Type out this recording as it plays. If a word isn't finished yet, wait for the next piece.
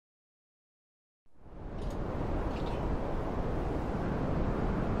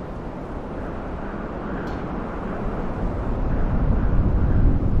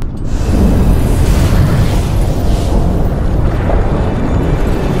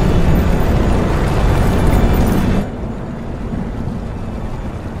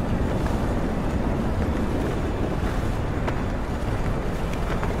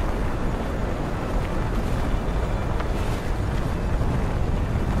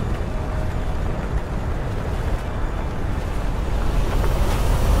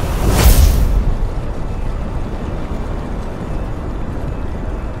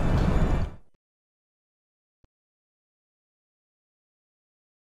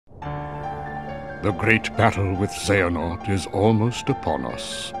The great battle with Xehanort is almost upon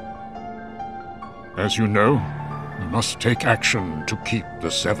us. As you know, we must take action to keep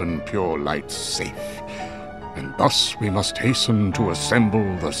the 7 pure lights safe. And thus we must hasten to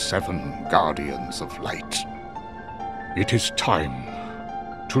assemble the 7 Guardians of Light. It is time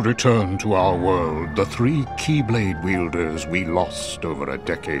to return to our world the 3 Keyblade wielders we lost over a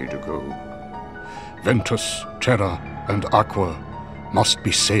decade ago. Ventus, Terra, and Aqua must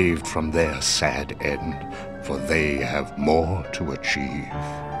be saved from their sad end, for they have more to achieve.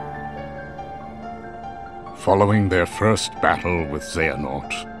 Following their first battle with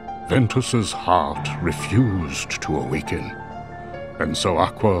Xehanort, Ventus's heart refused to awaken, and so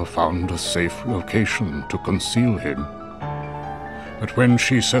Aqua found a safe location to conceal him. But when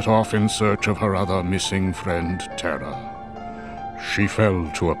she set off in search of her other missing friend, Terra, she fell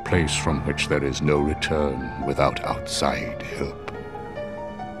to a place from which there is no return without outside help.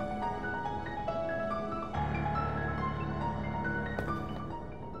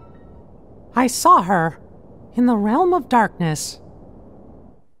 I saw her in the realm of darkness.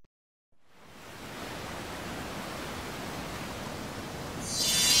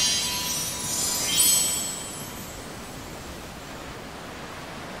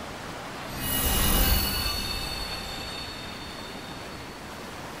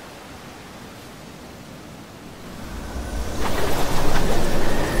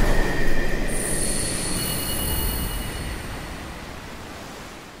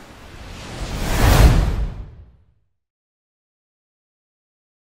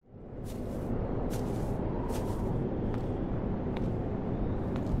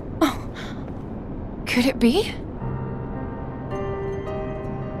 Could it be?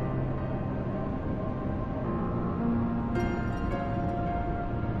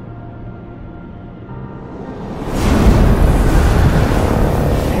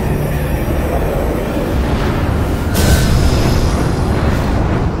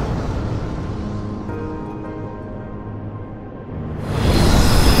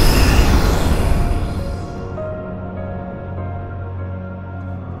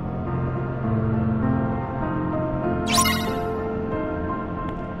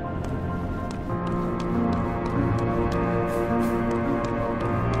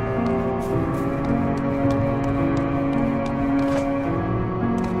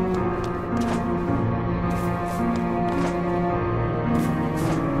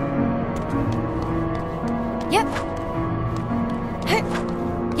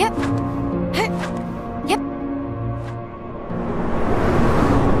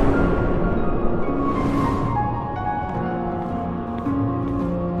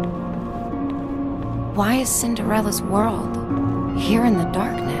 Why is Cinderella's world here in the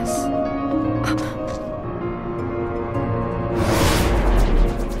darkness?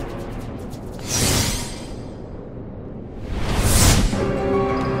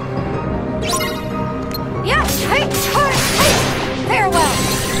 Yeah, hey, farewell.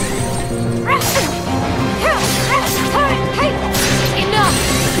 Enough.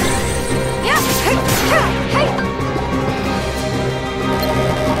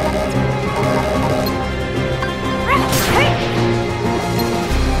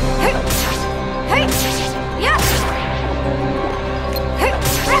 Yeah,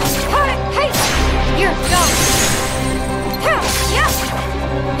 hey. You're done.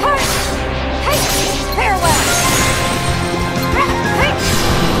 Farewell.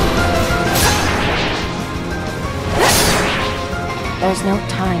 There's no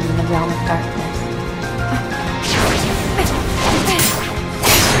time in the realm of darkness.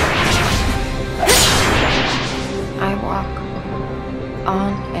 I walk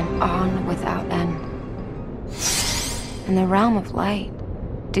on and on without end. In the realm of light,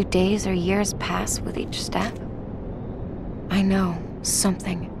 do days or years pass with each step? I know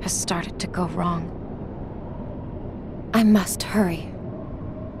something has started to go wrong. I must hurry.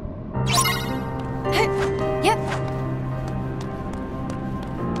 Yep.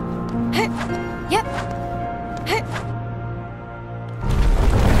 Yep.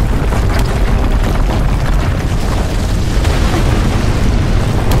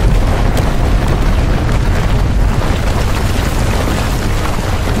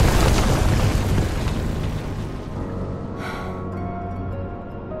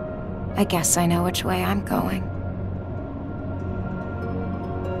 I guess I know which way I'm going.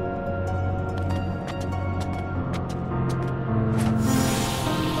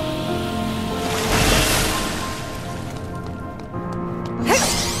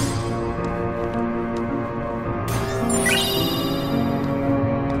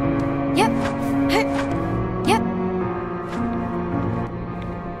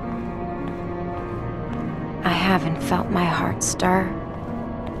 I haven't felt my heart stir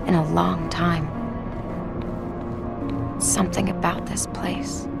in a long time. Something about this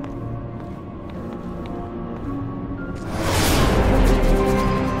place.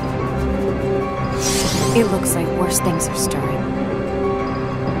 It looks like worse things are stirring.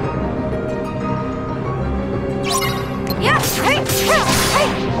 Yeah! Hey! Hey!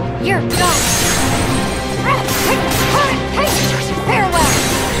 You're gone! Hey! Farewell!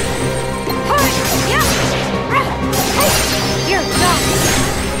 Yeah! Hey! You're gone!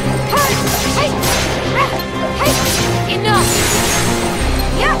 Hey! Hey! Enough!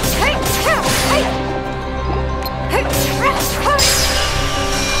 Yeah! Hey! Hey!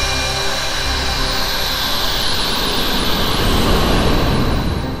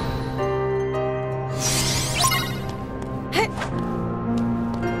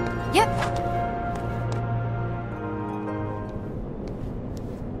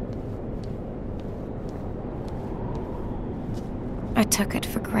 I took it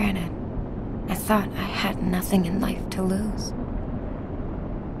for granted. I thought I had nothing in life to lose.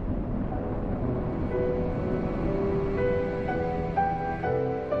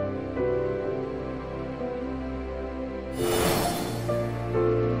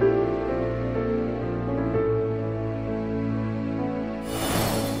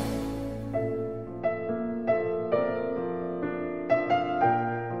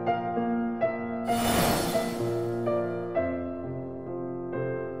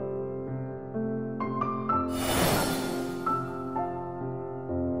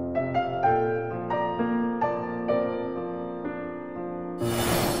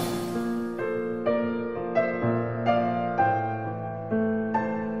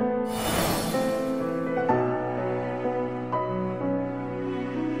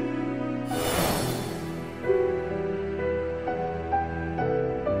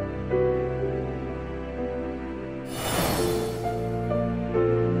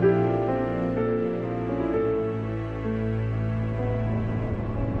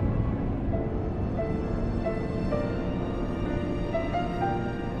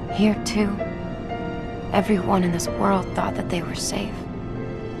 Here, too, everyone in this world thought that they were safe.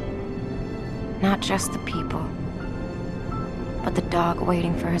 Not just the people, but the dog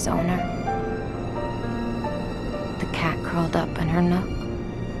waiting for his owner, the cat curled up in her nook.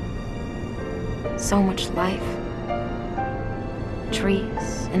 So much life,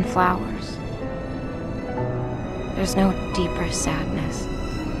 trees and flowers. There's no deeper sadness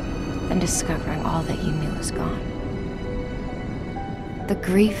than discovering all that you knew is gone. The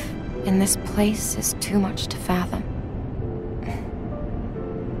grief in this place is too much to fathom.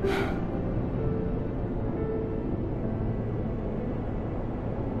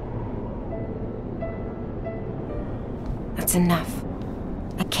 That's enough.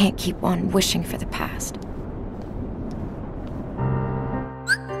 I can't keep on wishing for the past.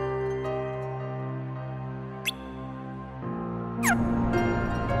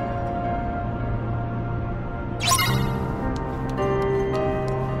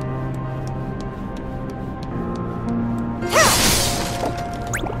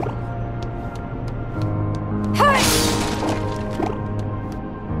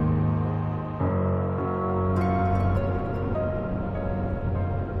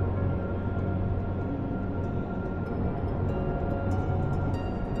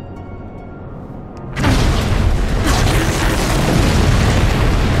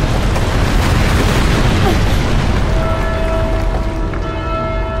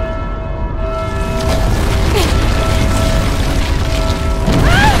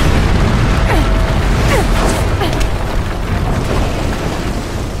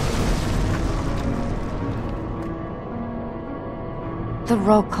 The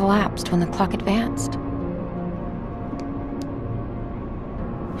road collapsed when the clock advanced.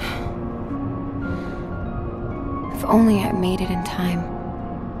 If only I made it in time.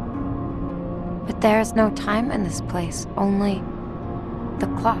 But there's no time in this place, only the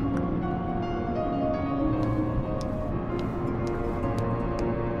clock.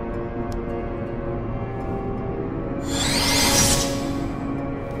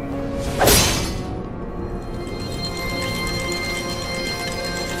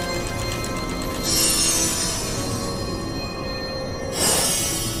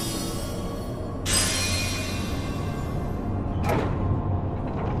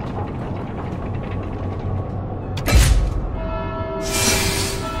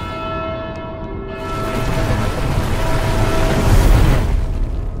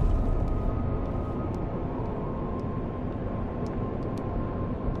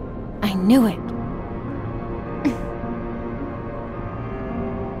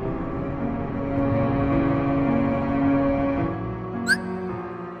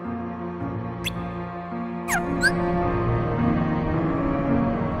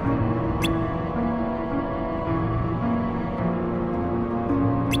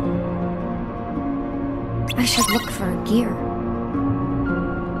 I should look for a gear.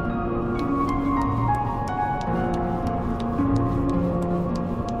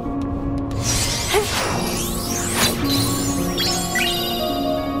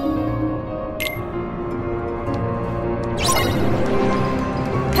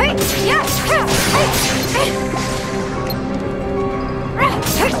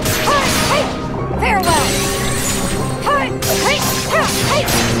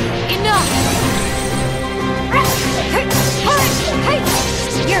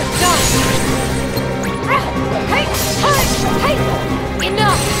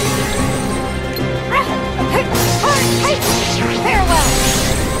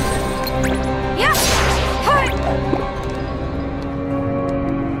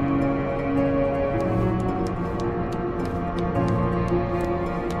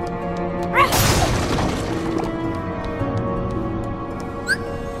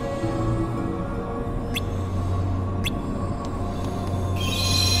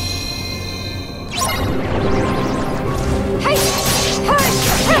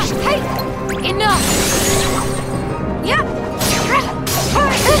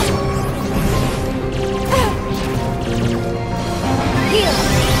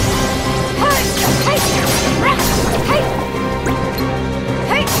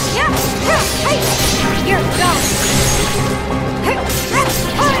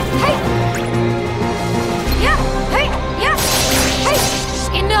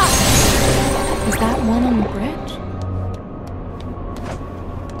 Is that one on the bridge?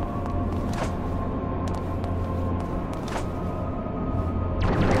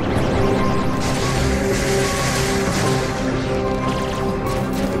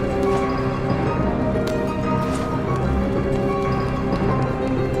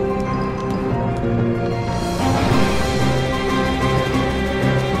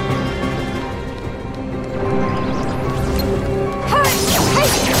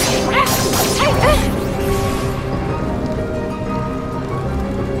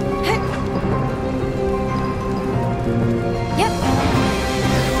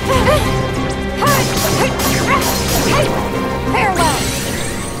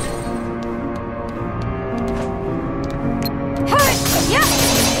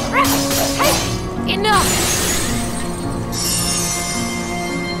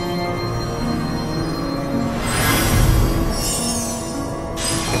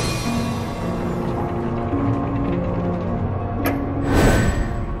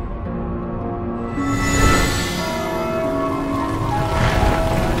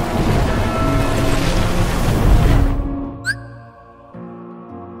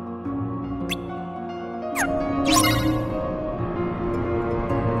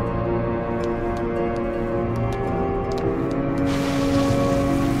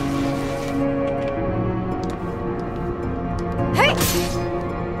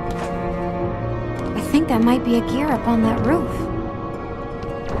 I think that might be a gear up on that roof.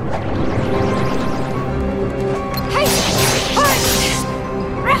 Hey!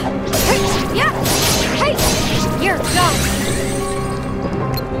 Yeah! Hey! You're done!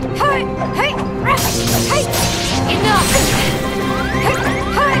 Hey! Hey! Hey! Enough!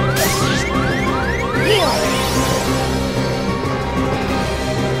 Hey! Heal!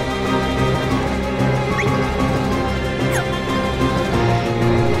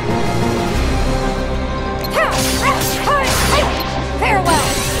 Hey!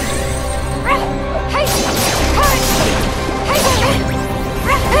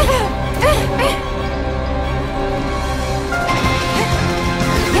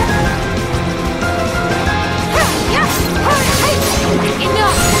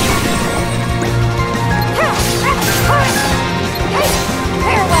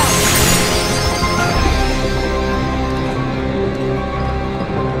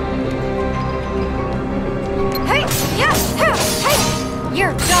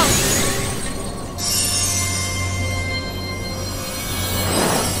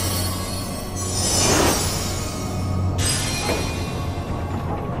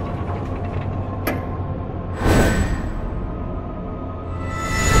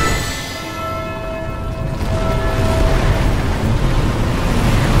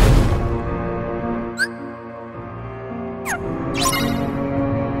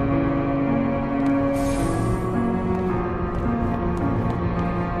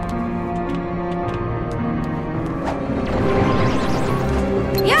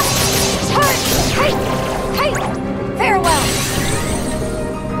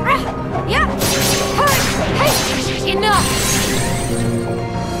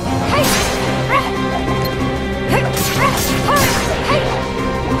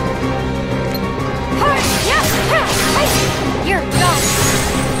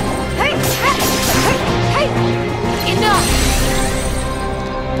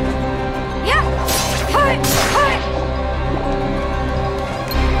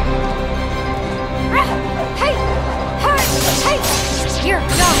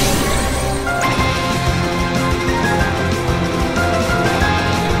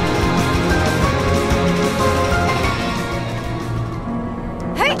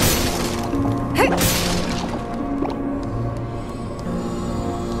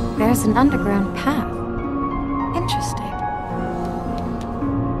 There's an underground path. Interesting.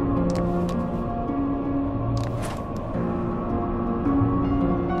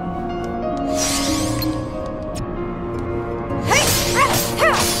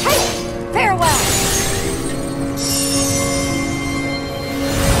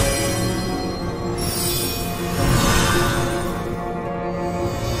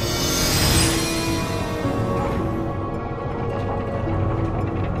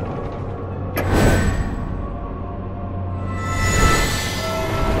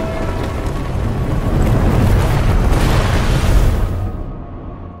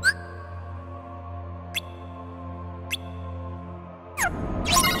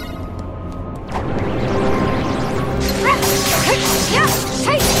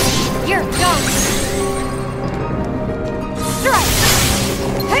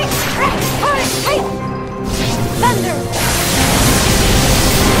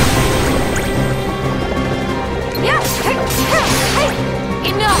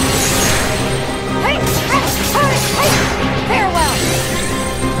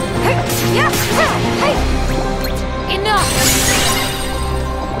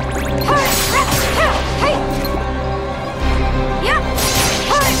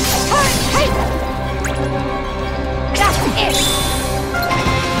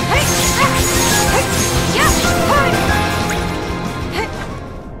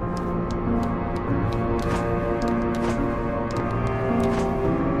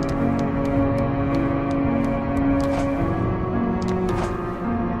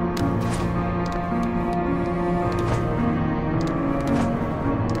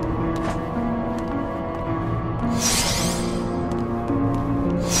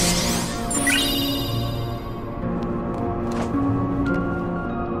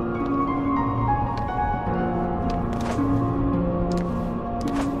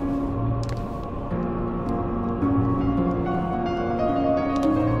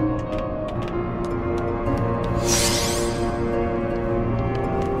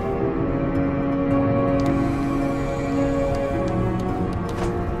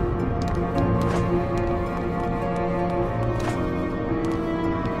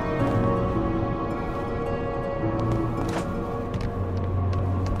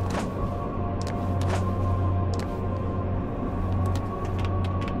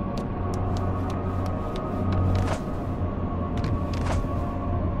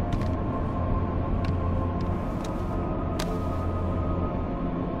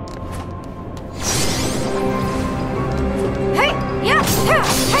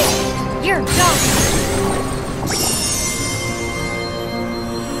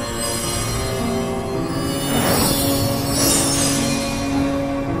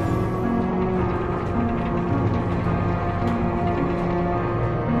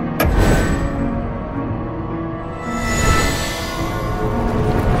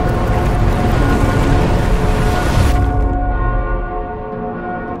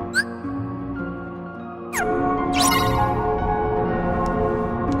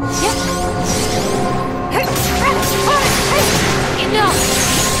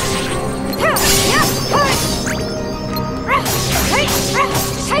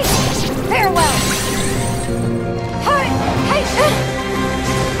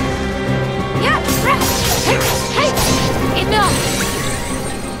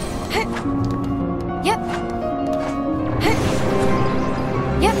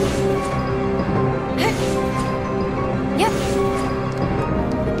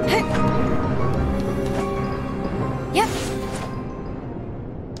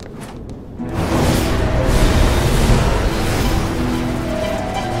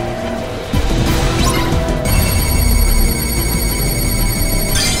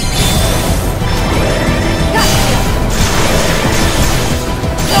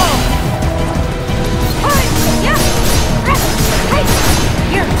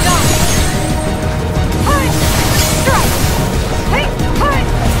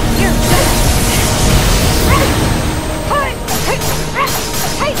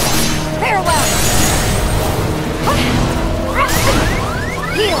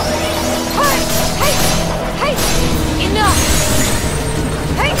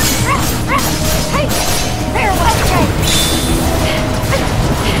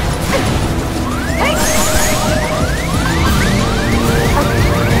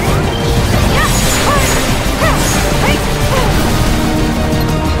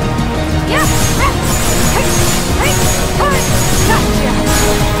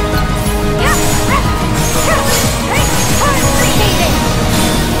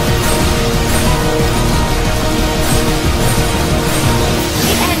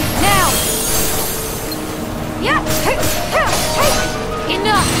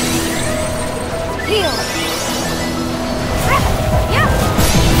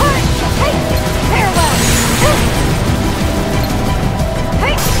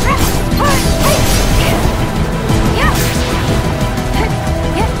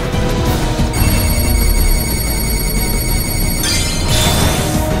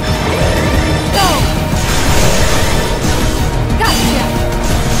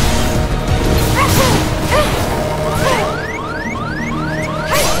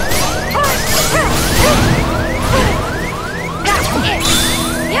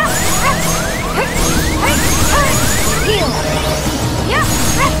 Heal! Yeah!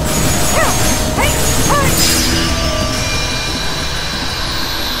 Hey! Hey!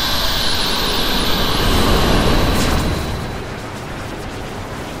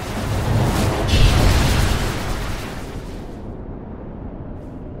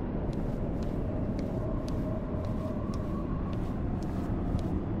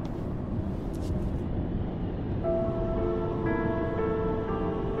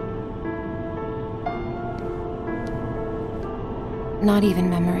 Not even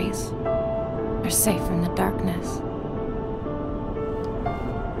memories are safe from the darkness.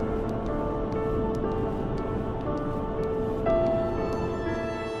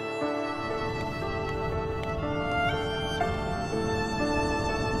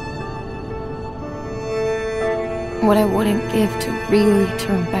 What I wouldn't give to really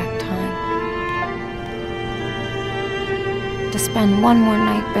turn back time. To spend one more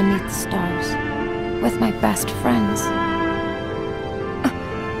night beneath the stars with my best friends.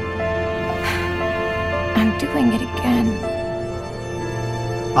 I'm doing it again.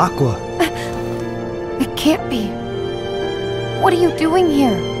 Aqua! It can't be. What are you doing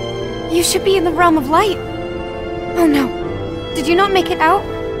here? You should be in the realm of light. Oh no. Did you not make it out?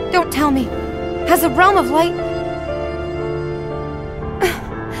 Don't tell me. Has the realm of light...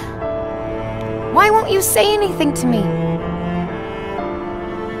 Why won't you say anything to me?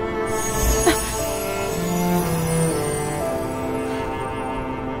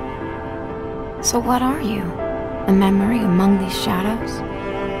 So what are you? A memory among these shadows?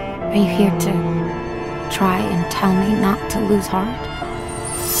 Are you here to try and tell me not to lose heart?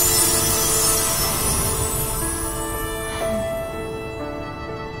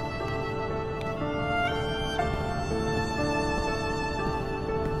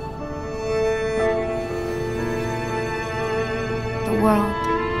 The world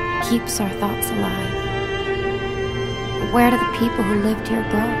keeps our thoughts alive. But where do the people who lived here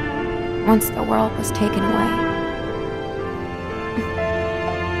go once the world was taken away?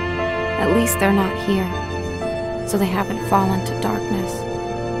 At least they're not here, so they haven't fallen to darkness.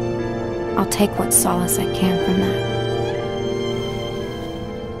 I'll take what solace I can from that.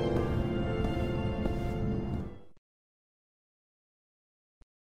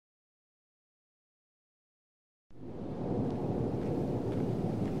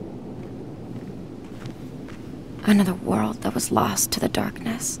 Another world that was lost to the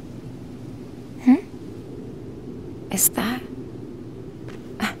darkness. Is that...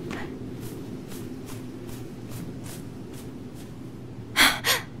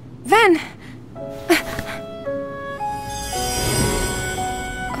 Ven!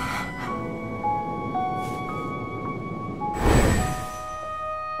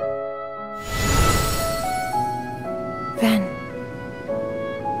 Ven,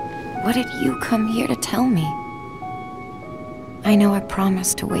 what did you come here to tell me? I know I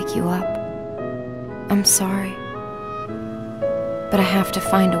promised to wake you up. I'm sorry. But I have to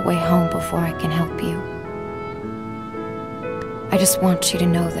find a way home before I can help you. I just want you to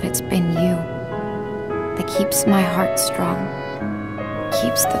know that it's been you that keeps my heart strong,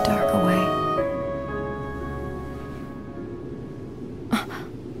 keeps the dark away.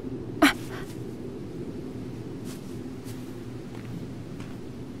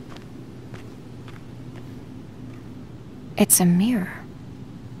 It's a mirror.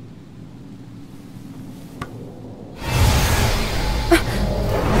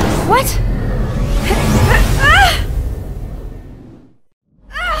 What?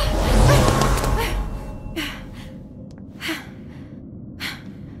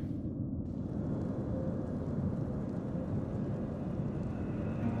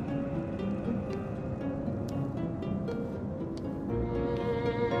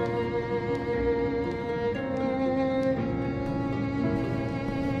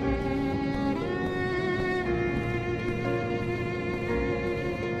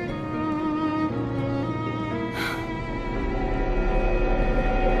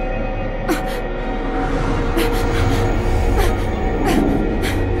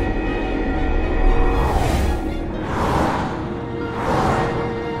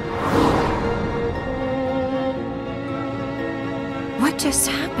 What just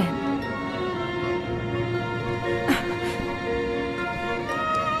happened?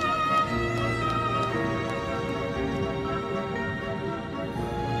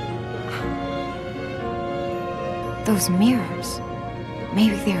 Those mirrors,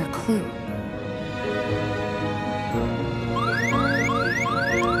 maybe they're a clue.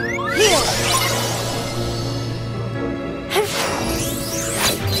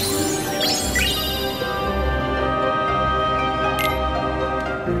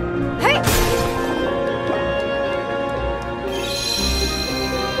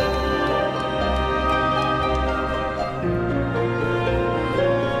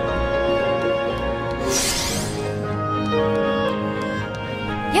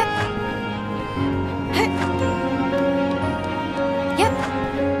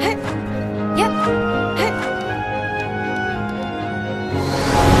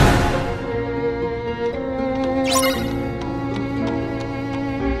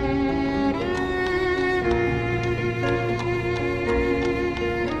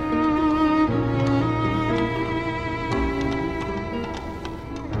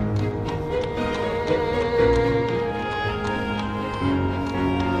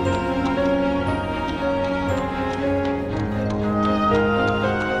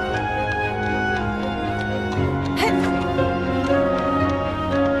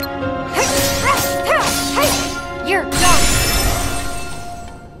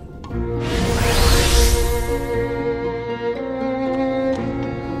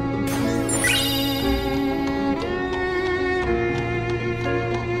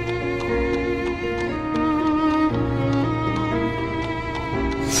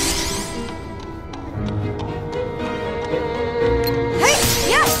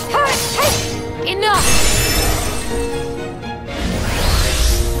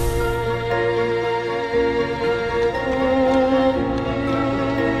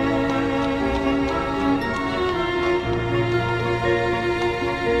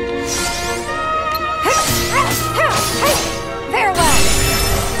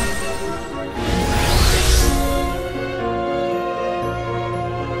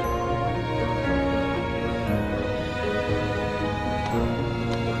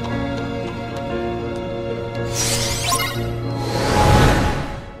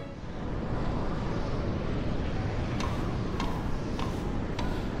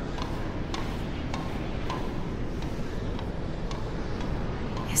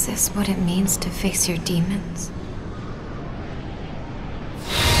 Is this what it means to face your demons?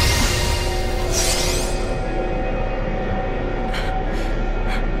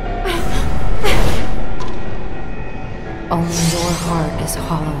 Only your heart is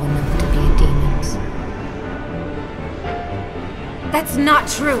hollow enough to be a demon's. That's not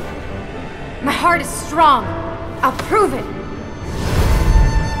true. My heart is strong. I'll prove it.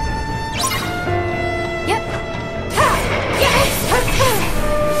 Yep. Ha! Yes!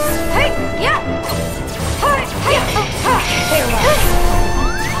 Hey! Yeah! Hi! Hey! Ha!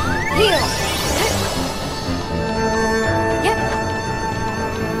 Heal! Yep.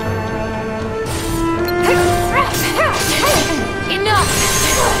 Enough!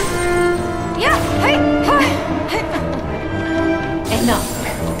 Yeah! Hey! Hi! Enough!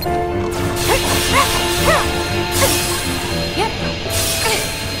 Yep.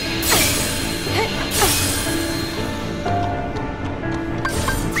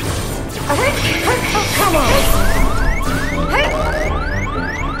 Come on. Hey.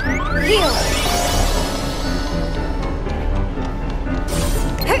 Heal.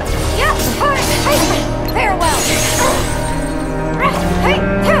 Hey. Yeah. Hey. Farewell. Hey. Hey.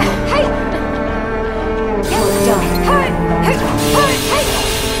 Yeah. Done. Hey. Hey. Hey.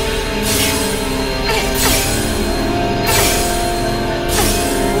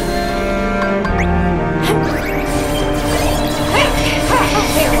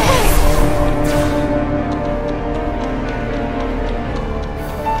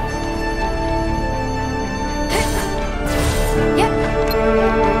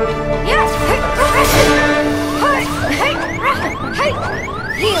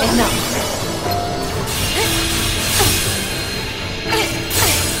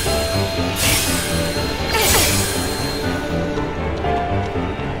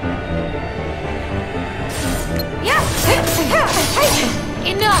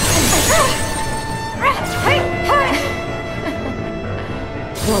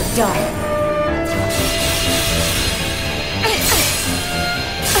 You're done.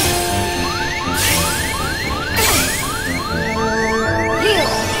 Heal.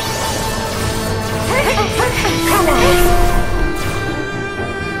 Come on.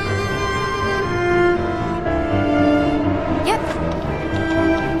 Yep.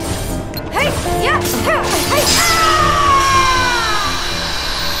 Hey, yeah. Hey.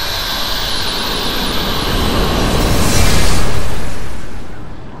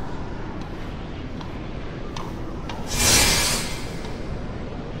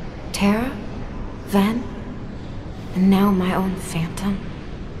 Terra, Ven, and now my own phantom.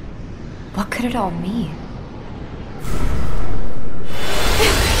 What could it all mean?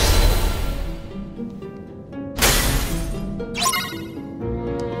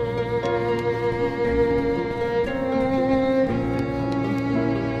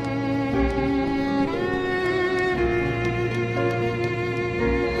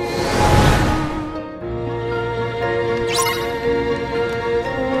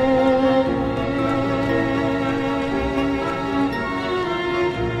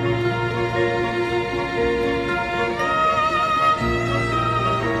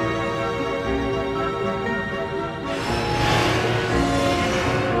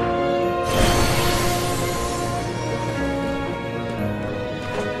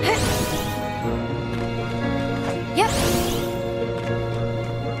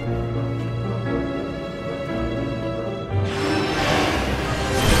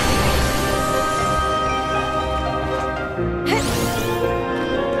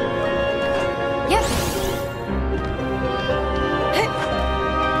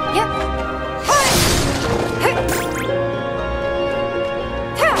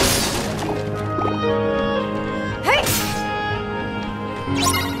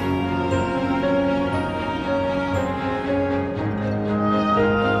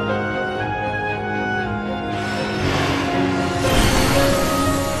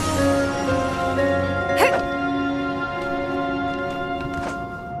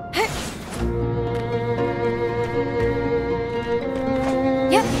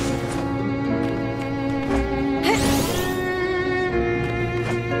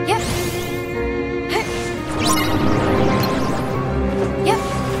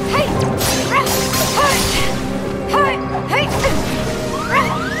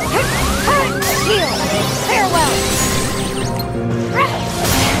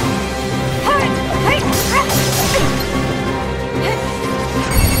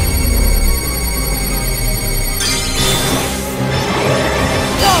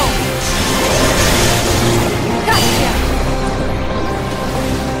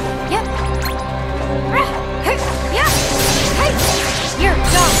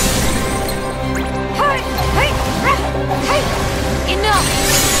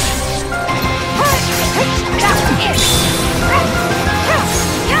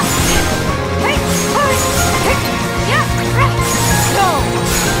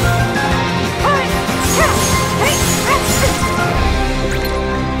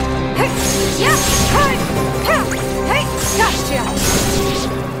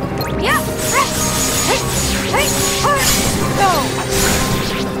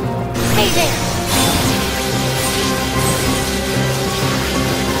 Stay there!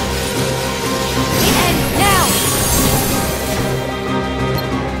 It ends now!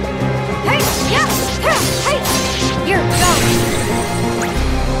 Hey! Yeah! Hey! You're gone!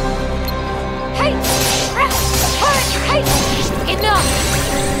 Hey! Hey!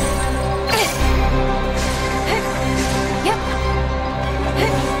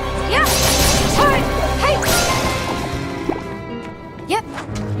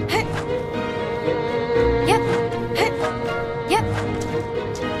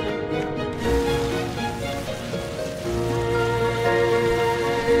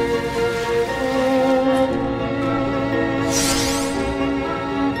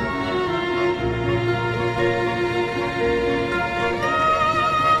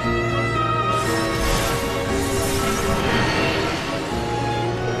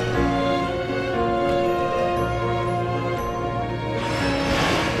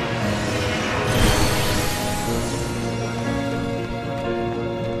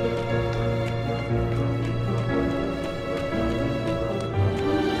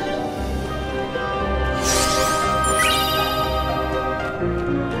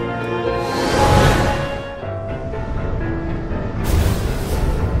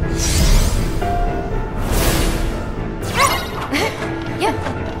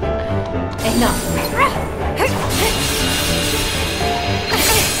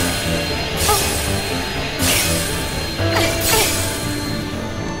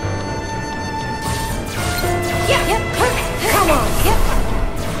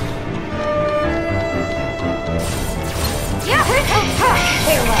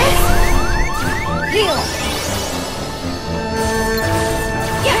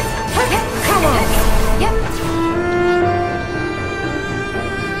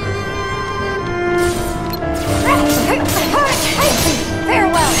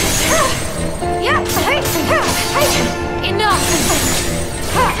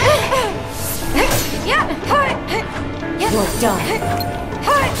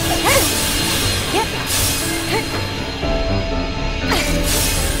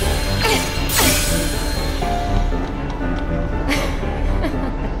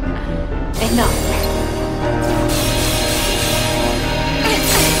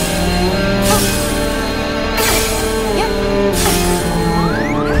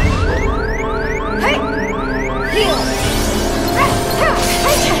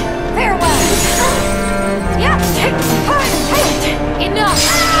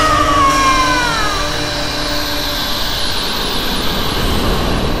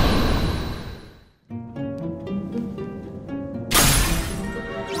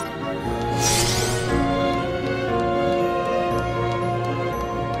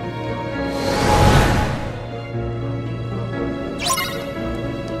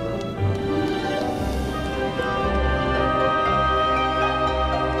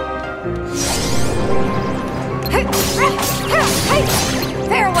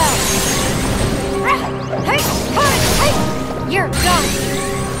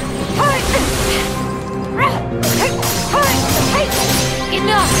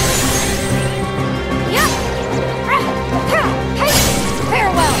 Enough! Yep! Yeah! Hey!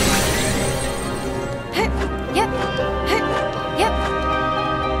 Yep! Yep!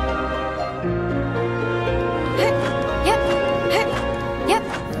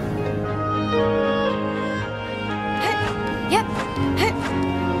 Yep!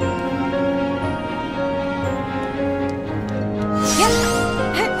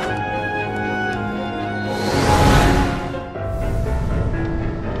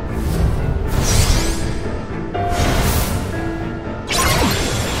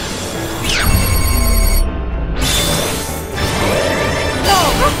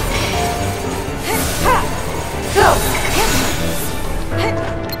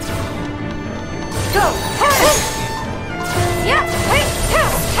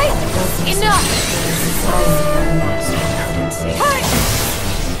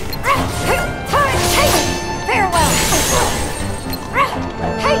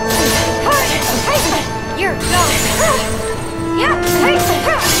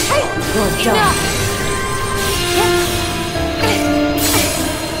 Gotcha!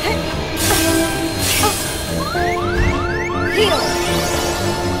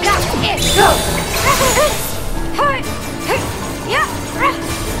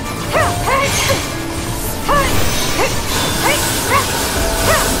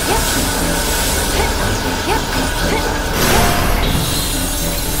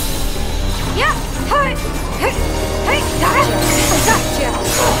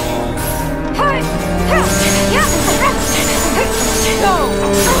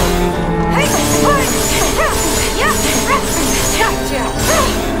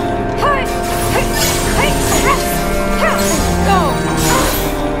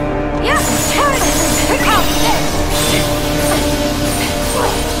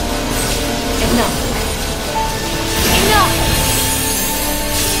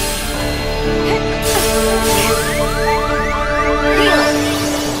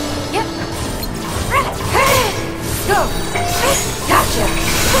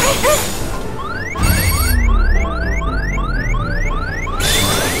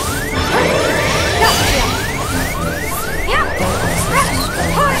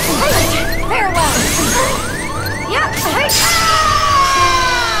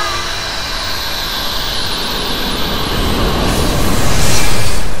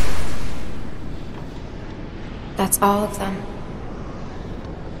 All of them.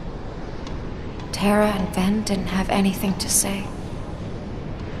 Tara and Ven didn't have anything to say.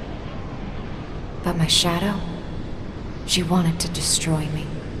 But my shadow, she wanted to destroy me.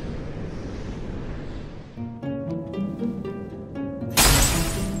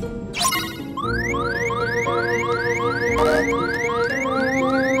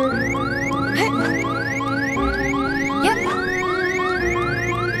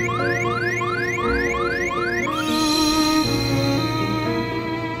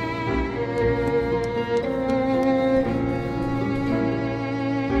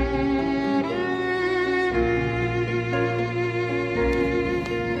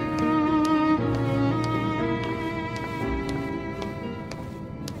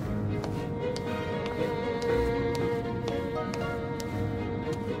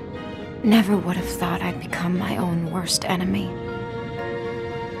 Never would have thought I'd become my own worst enemy.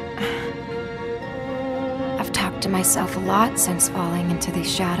 I've talked to myself a lot since falling into these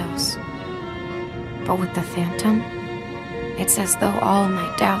shadows. But with the Phantom, it's as though all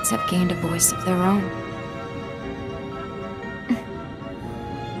my doubts have gained a voice of their own.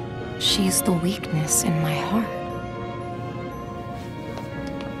 She's the weakness in my heart.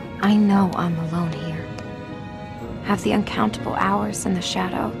 I know I'm alone here. Have the uncountable hours in the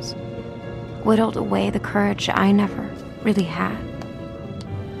shadows whittled away the courage I never really had.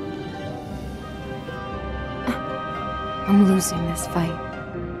 I'm losing this fight.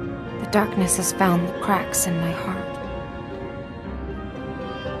 The darkness has found the cracks in my heart.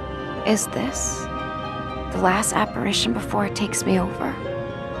 Is this the last apparition before it takes me over?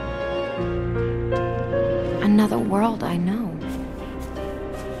 Another world I know.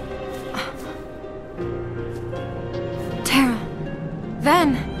 Tara,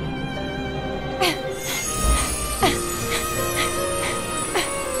 Ven.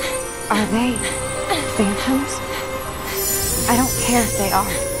 Are they phantoms? I don't care if they are.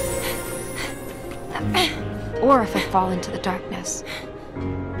 Or if I fall into the darkness.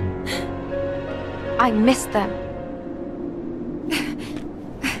 I miss them.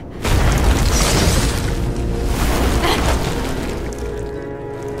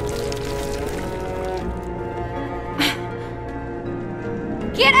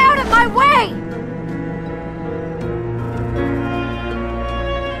 Get out of my way!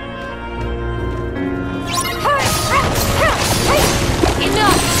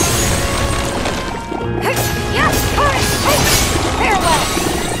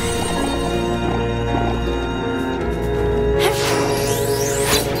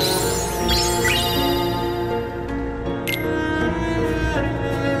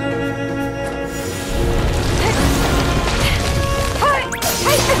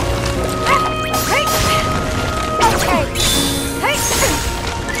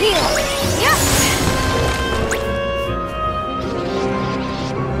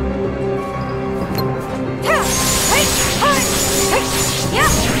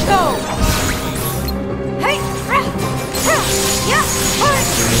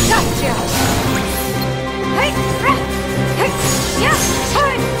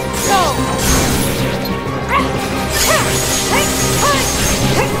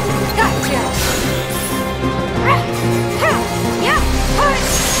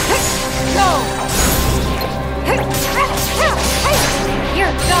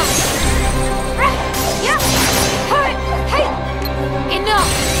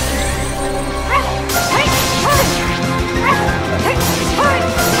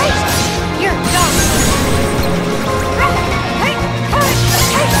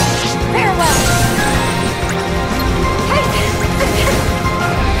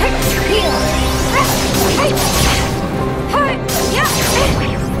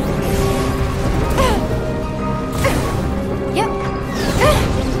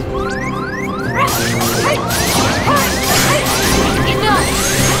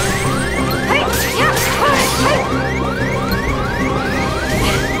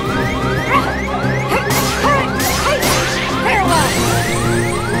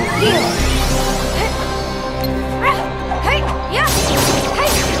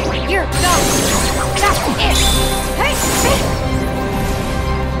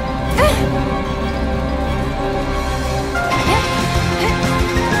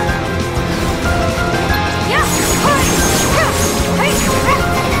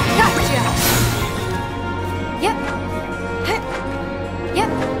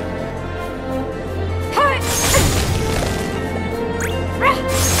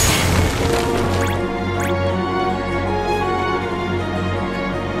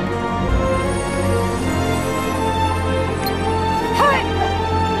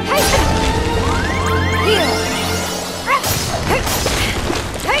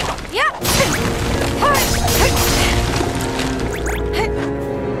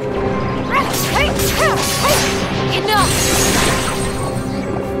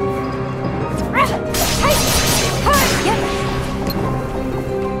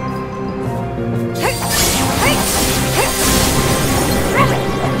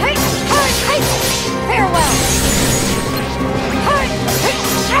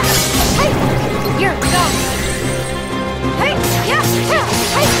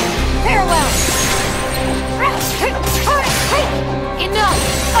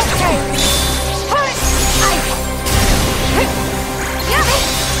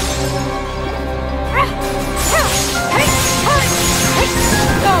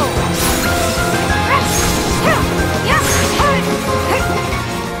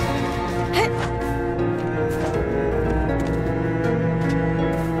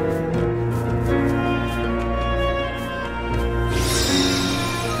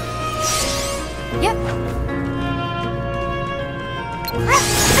 Yep.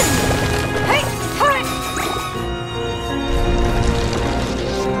 Hey, hurry!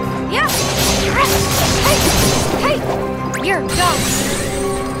 Yeah. Hey, you're done.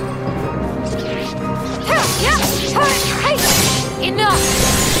 Yeah. Hey, enough.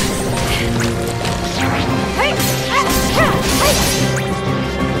 Hey,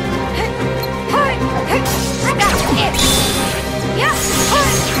 that's it. Yeah.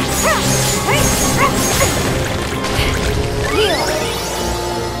 Heal.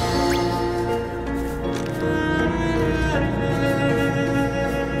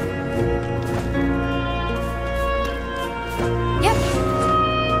 Yep.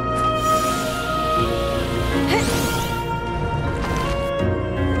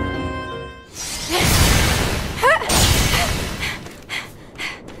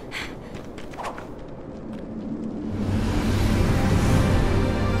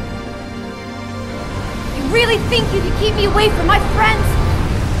 You really think you can keep me away from my friends?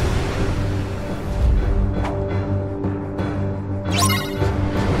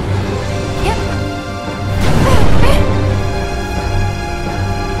 Yep.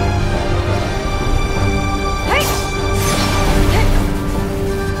 Hey.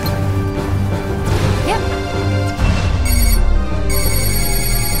 Yep.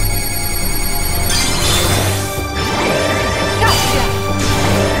 Gotcha.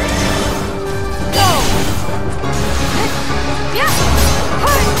 Go. Yeah.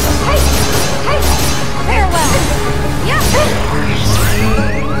 Hey. Hey. Farewell. Yeah.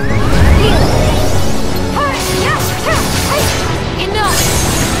 Heal. Hey. Yeah. Hey. Enough.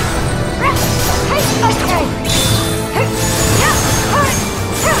 Hey. Okay. Hey. Yeah. Hey.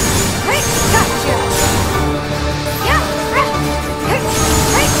 Hey. Gotcha. Yeah. Hey.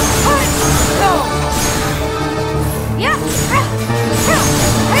 Hey. Go. Yeah. Hey.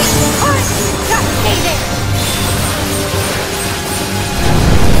 Got stay there.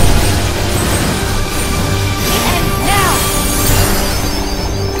 It ends now.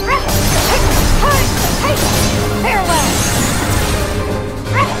 Hey. Farewell.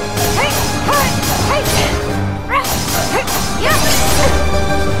 Hey. Yeah.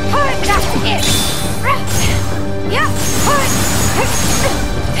 That's it. Yeah.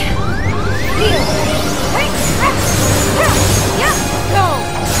 Heal. Yeah. Go.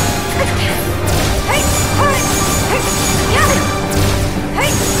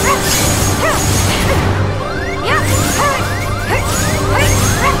 Hey. Yeah. Yeah.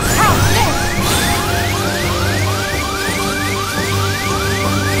 How's this?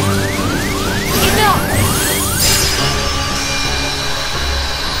 Enough.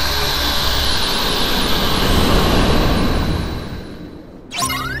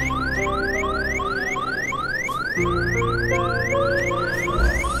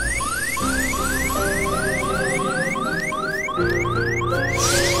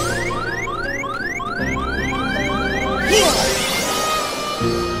 Heal.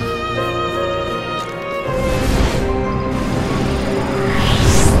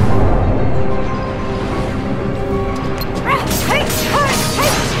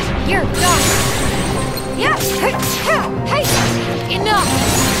 You're done. Yeah. Hey. Enough.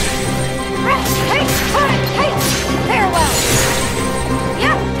 Hey. Farewell.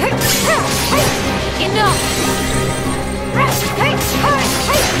 Yeah. Enough.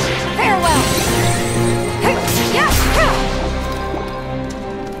 Hey. Farewell. Yeah.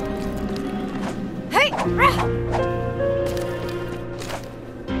 Hey.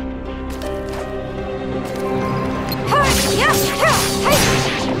 Yeah.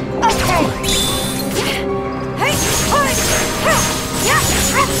 Okay. Hey. Yeah.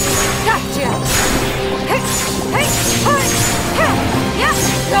 Gotcha. Hey. Yeah.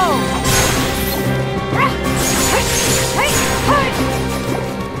 Go. Hey.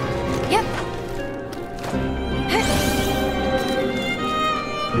 Yep.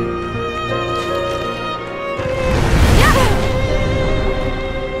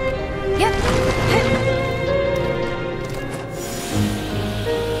 Yeah. Yep.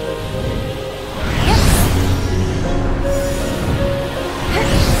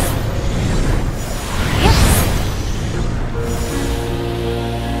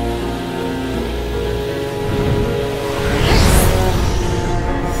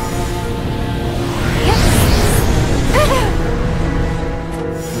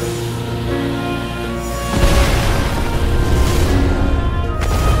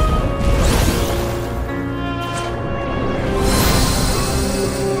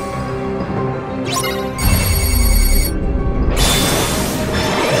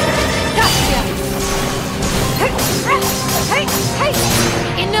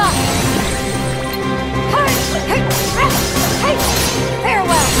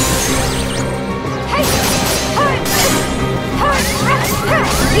 Farewell!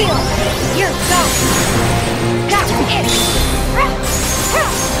 Heal! You're gone! That's it!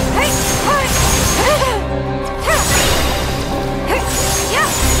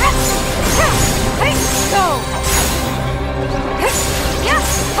 Go!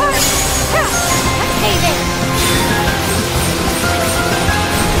 Stay there!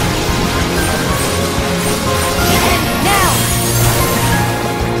 And now!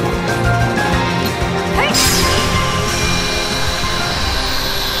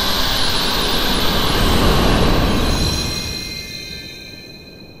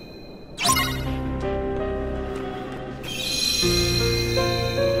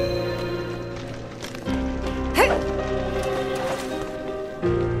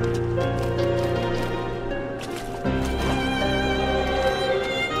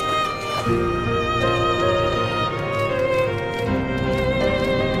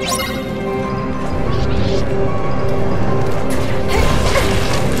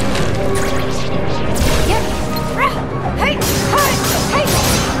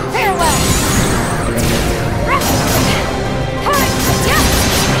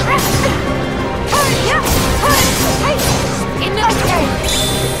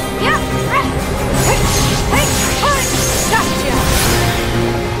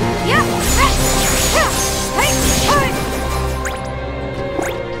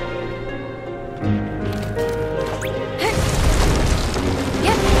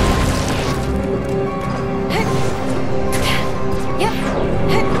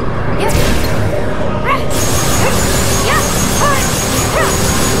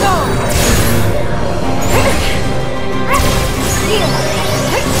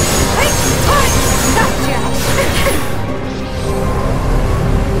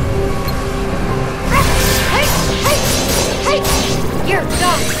 You're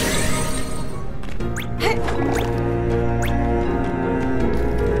gone!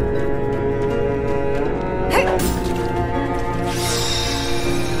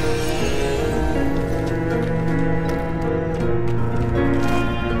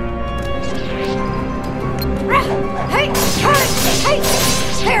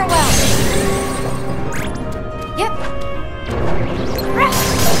 Farewell! Yep.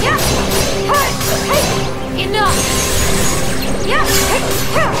 Enough! Yeah!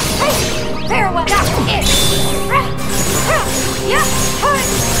 Farewell! That's it! Yeah!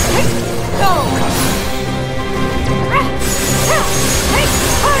 Go!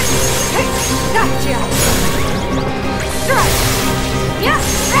 Gotcha! Strike! Yeah!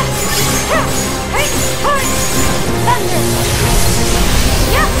 Thunder!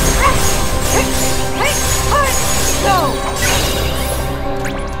 Yeah! Go!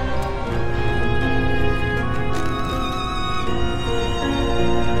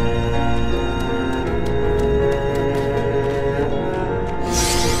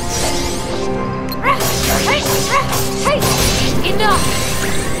 Enough!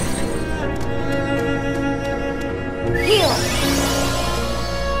 Heal!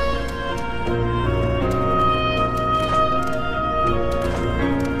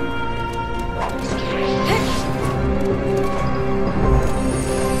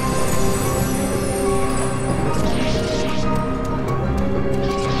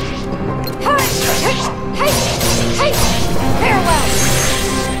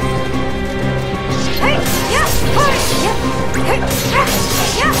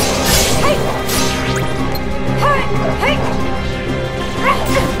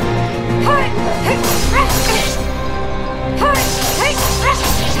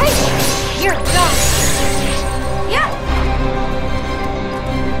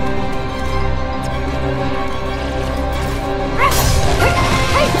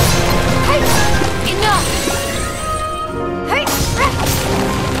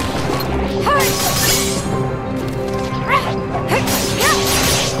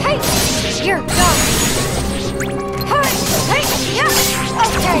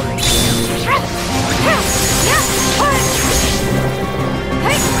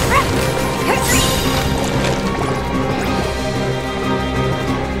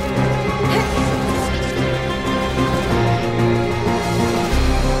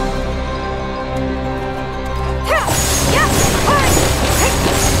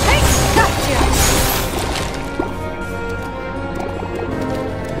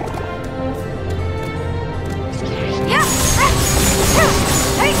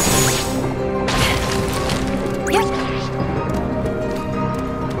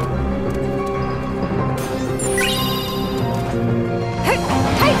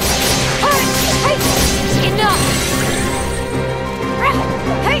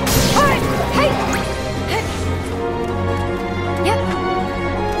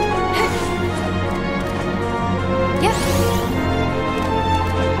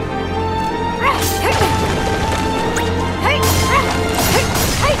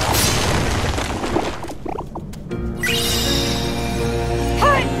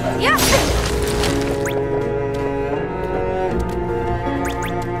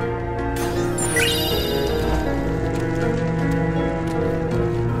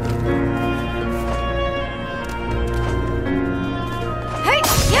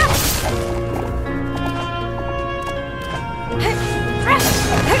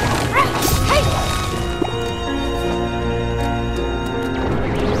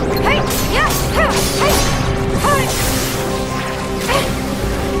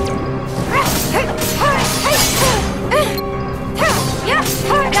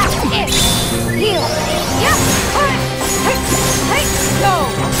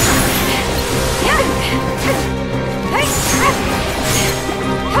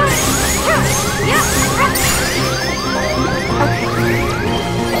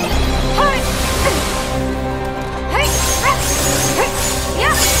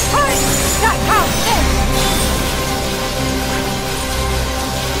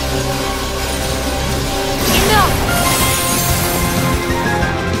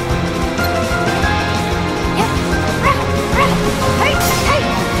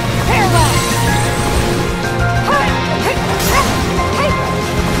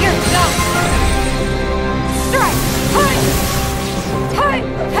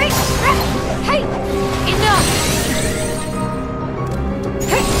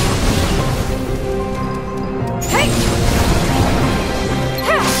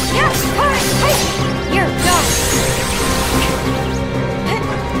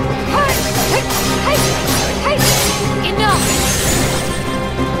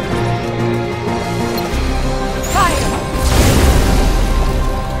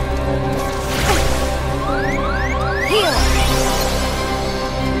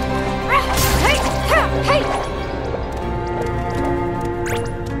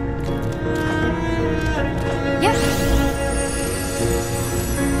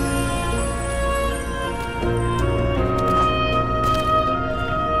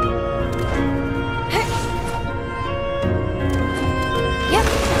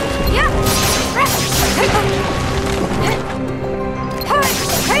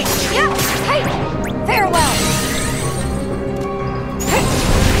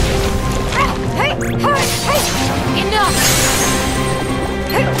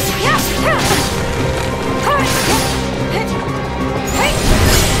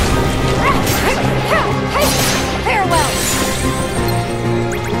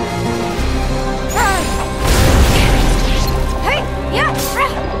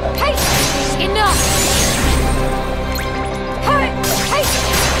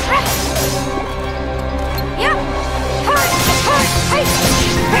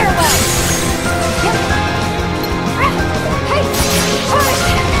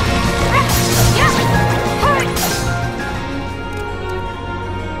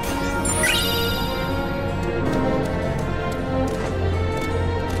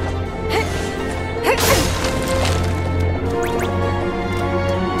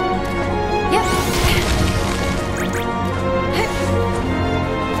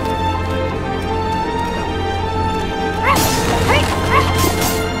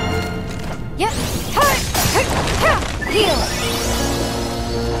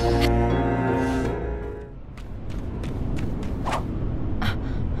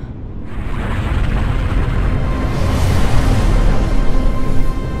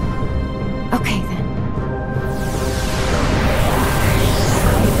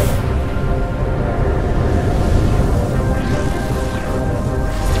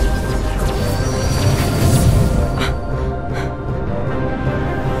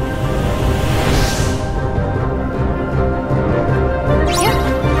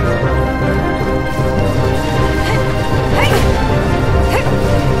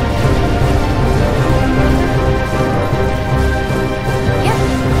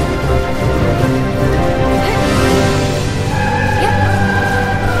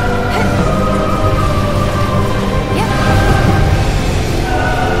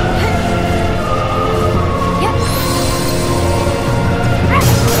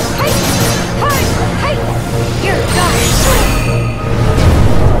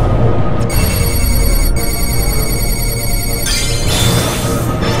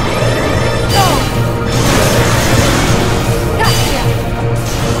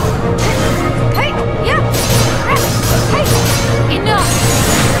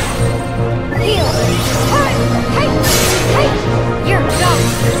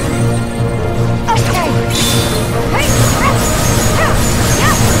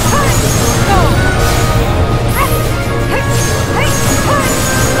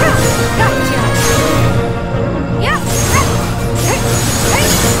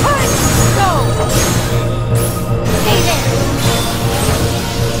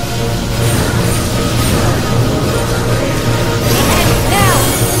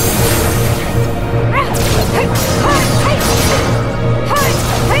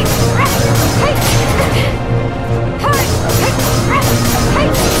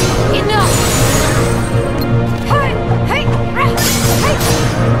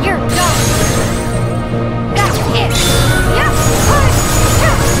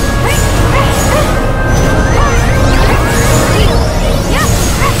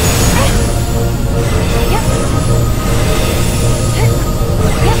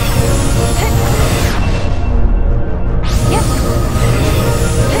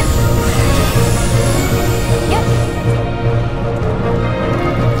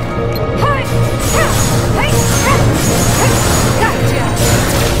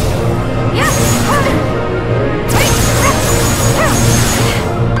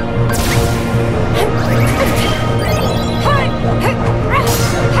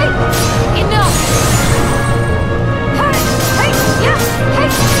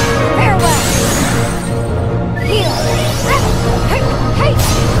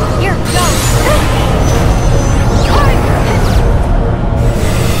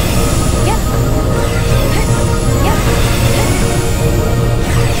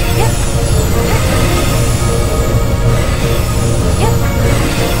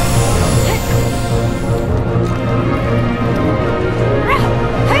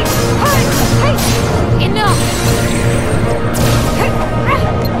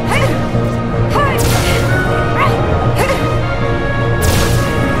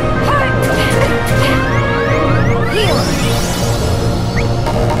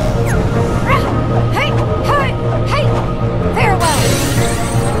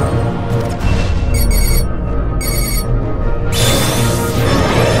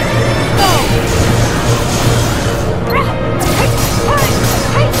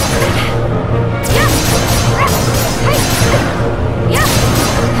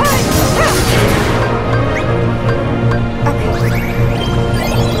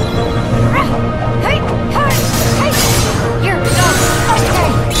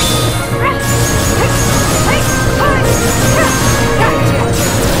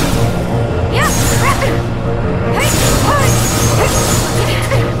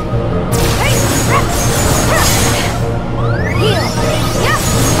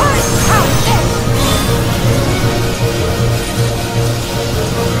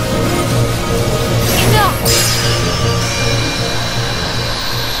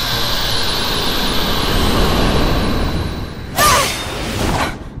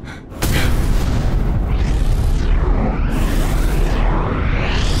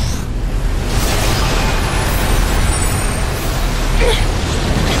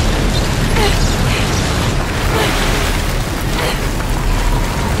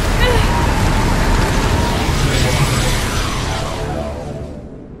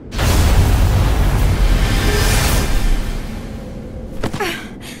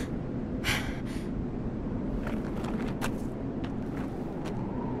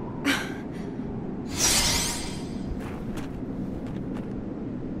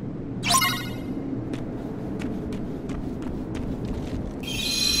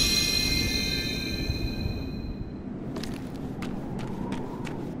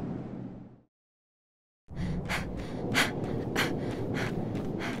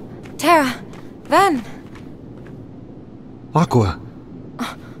 Terra, Ven. Aqua.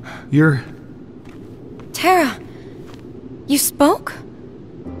 You're... Terra, you spoke?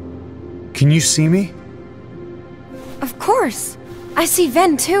 Can you see me? Of course. I see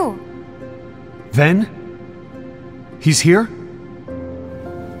Ven too. Ven? He's here?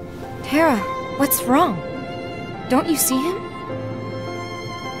 Terra, what's wrong? Don't you see him?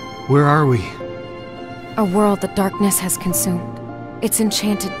 Where are we? A world the darkness has consumed. Its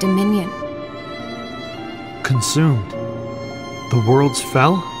enchanted dominion. Consumed? The worlds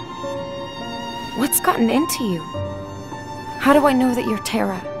fell? What's gotten into you? How do I know that you're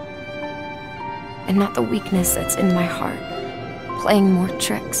Terra? And not the weakness that's in my heart, playing more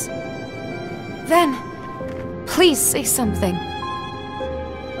tricks. Ven, please say something.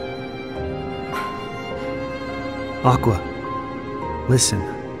 Aqua, listen.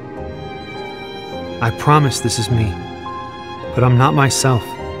 I promise this is me, but I'm not myself.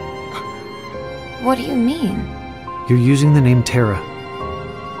 What do you mean? You're using the name Terra.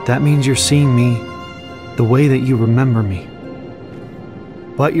 That means you're seeing me the way that you remember me.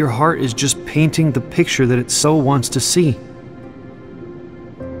 But your heart is just painting the picture that it so wants to see.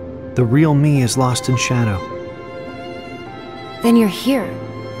 The real me is lost in shadow. Then you're here,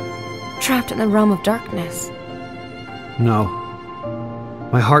 trapped in the realm of darkness. No.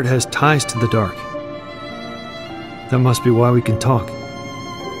 My heart has ties to the dark. That must be why we can talk.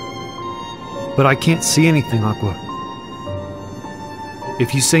 But I can't see anything, Aqua.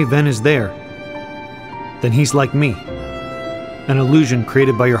 If you say Ven is there, then he's like me. An illusion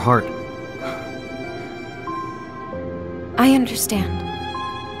created by your heart. I understand.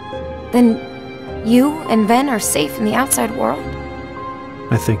 Then you and Ven are safe in the outside world?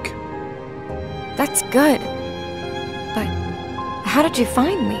 I think. That's good. But how did you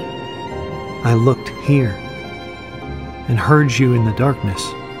find me? I looked here and heard you in the darkness.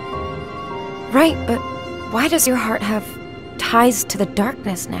 Right, but why does your heart have ties to the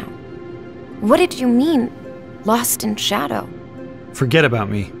darkness now? What did you mean, lost in shadow? Forget about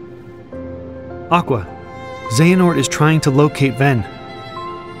me. Aqua, Xehanort is trying to locate Ven.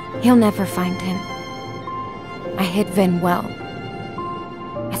 He'll never find him. I hid Ven well.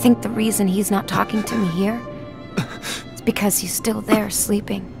 I think the reason he's not talking to me here is because he's still there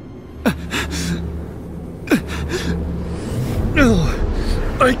sleeping. No,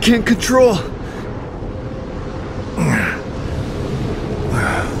 I can't control.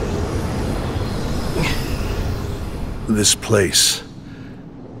 This place.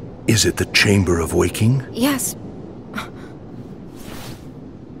 Is it the Chamber of Waking? Yes.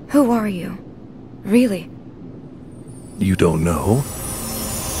 Who are you? Really? You don't know?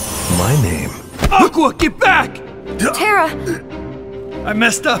 My name. Aqua, get back! Terra! I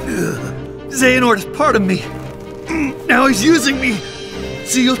messed up. Xehanort is part of me. Now he's using me.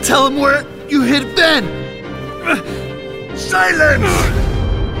 So you'll tell him where you hid Ven. Silence!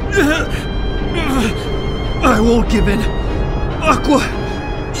 I won't give in. Aqua,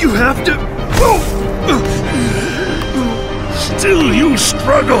 you have to... Still you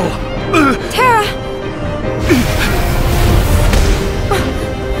struggle! Terra!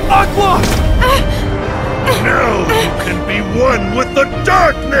 Aqua! Now you can be one with the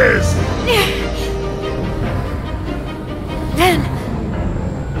darkness! Ven!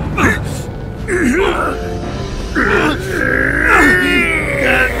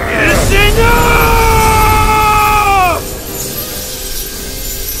 It's enough!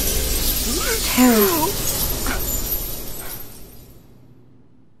 Terra.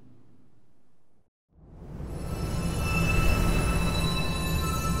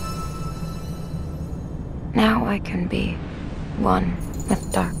 Now I can be one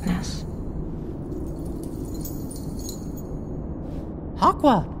with darkness.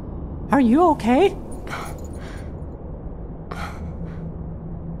 Aqua, are you okay?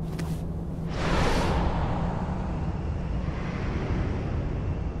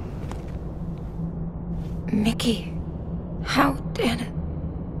 Mickey, how did...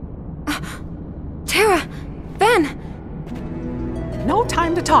 Terra! Ven! No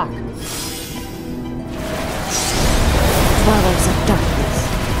time to talk. Dwellers of darkness.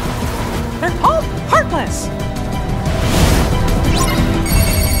 They're called Heartless!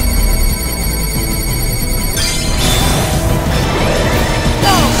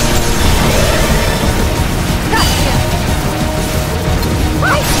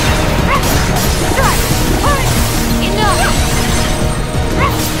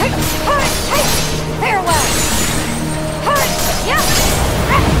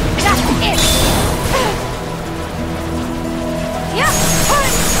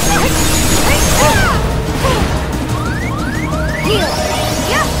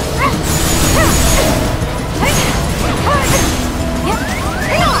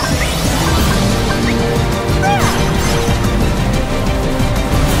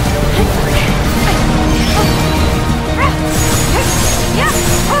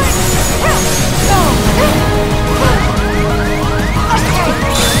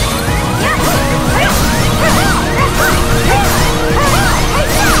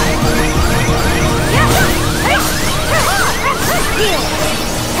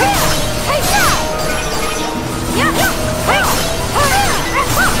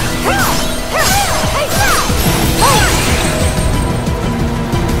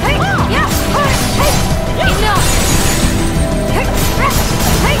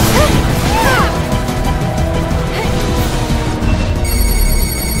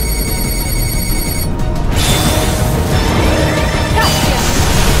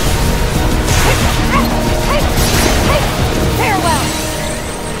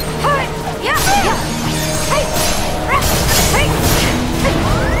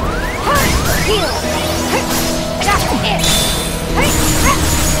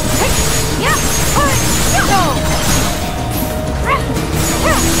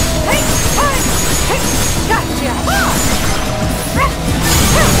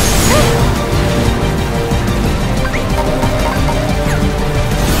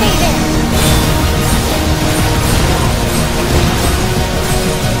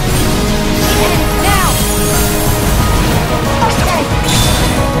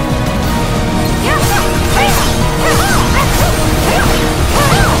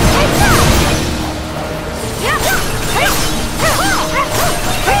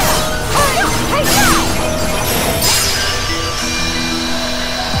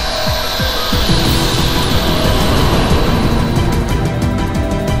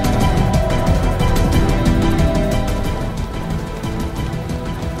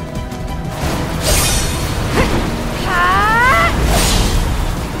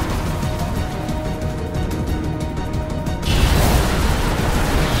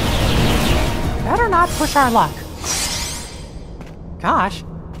 not push our luck. Gosh,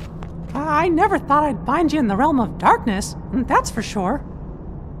 I never thought I'd find you in the realm of darkness, that's for sure.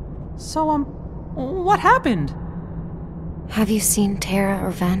 So, what happened? Have you seen Tara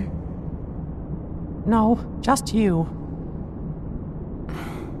or Ven? No, just you.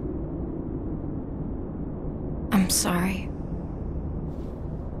 I'm sorry.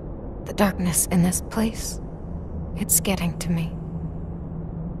 The darkness in this place, it's getting to me.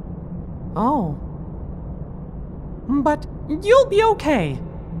 Oh. But you'll be okay.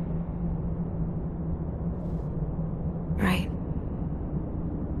 Right.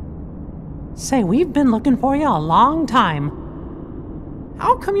 Say, we've been looking for you a long time.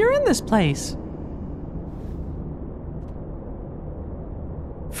 How come you're in this place?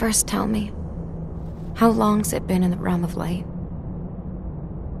 First tell me, how long's it been in the realm of light?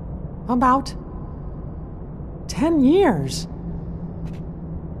 About 10 years.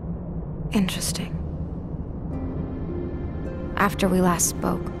 Interesting. After we last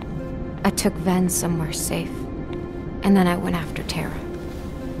spoke, I took Ven somewhere safe, and then I went after Tara.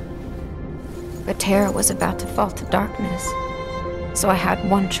 But Tara was about to fall to darkness, so I had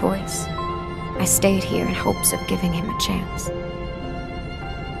one choice. I stayed here in hopes of giving him a chance.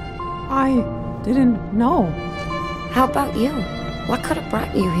 I didn't know. How about you? What could have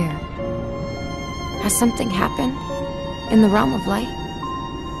brought you here? Has something happened in the realm of light?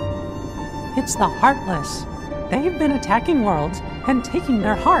 It's the Heartless. They've been attacking worlds and taking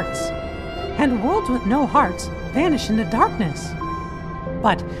their hearts. And worlds with no hearts vanish into darkness.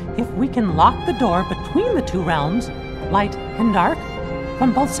 But if we can lock the door between the two realms, light and dark,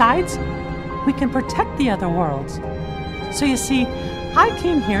 from both sides, we can protect the other worlds. So you see, I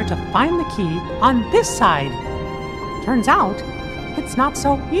came here to find the key on this side. Turns out, it's not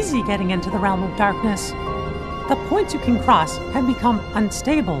so easy getting into the realm of darkness. The points you can cross have become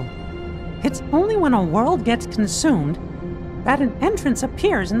unstable. It's only when a world gets consumed that an entrance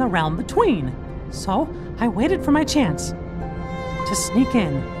appears in the realm between. So I waited for my chance to sneak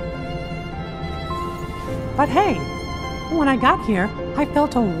in. But hey, when I got here, I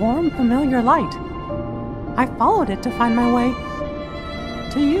felt a warm, familiar light. I followed it to find my way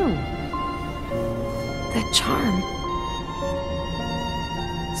to you. The charm.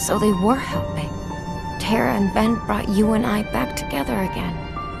 So they were helping. Tara and Ven brought you and I back together again.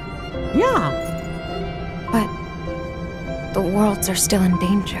 Yeah. But the worlds are still in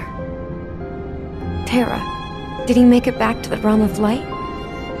danger. Tara, did he make it back to the realm of light?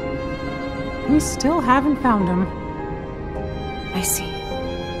 We still haven't found him. I see.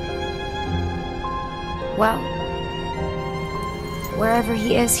 Well, wherever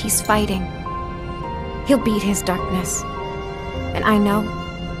he is, he's fighting. He'll beat his darkness. And I know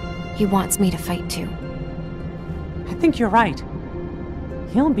he wants me to fight too. I think you're right.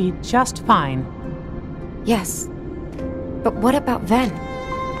 He'll be just fine. Yes. But what about Ven?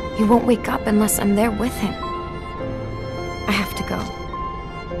 He won't wake up unless I'm there with him. I have to go.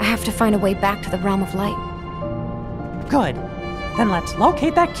 I have to find a way back to the realm of light. Good. Then let's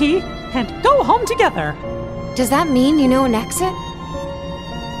locate that key and go home together. Does that mean you know an exit?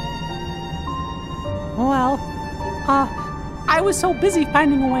 Well, I was so busy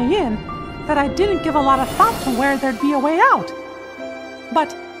finding a way in that I didn't give a lot of thought to where there'd be a way out.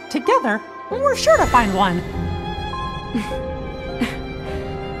 But together, we're sure to find one.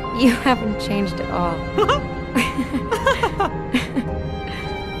 You haven't changed at all.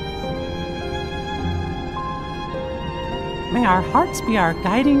 May our hearts be our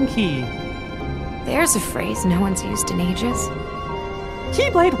guiding key. There's a phrase no one's used in ages.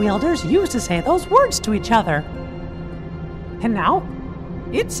 Keyblade wielders used to say those words to each other. And now,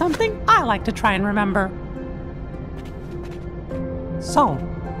 it's something I like to try and remember. So,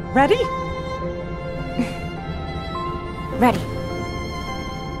 ready? Ready.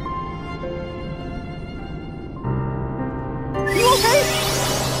 You okay?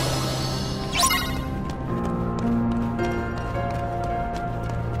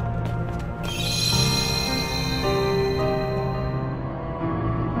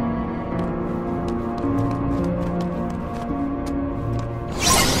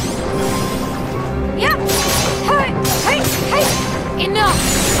 Yeah! Hey! Enough!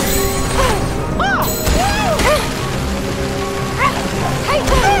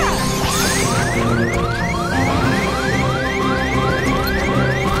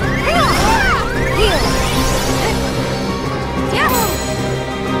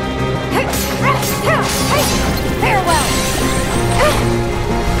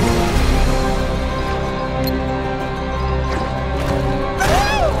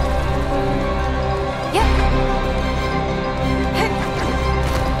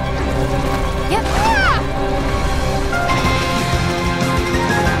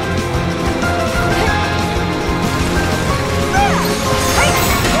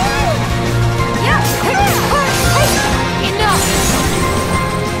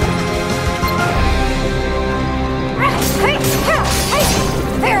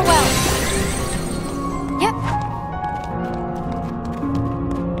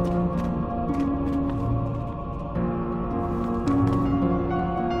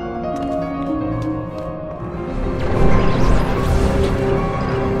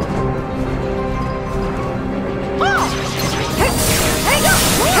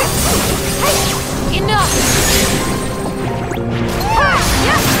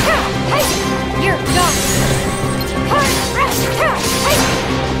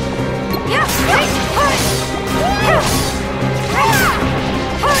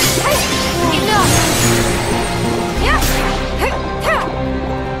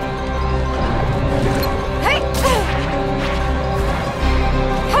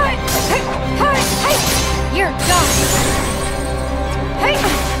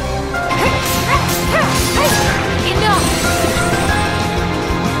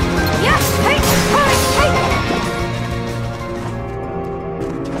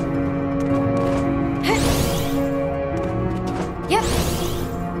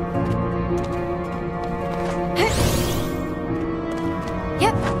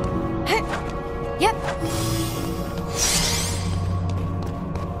 Yep. Yep.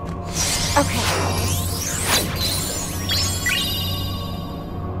 Okay.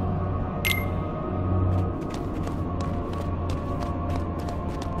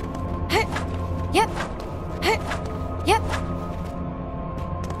 Yep. Yep.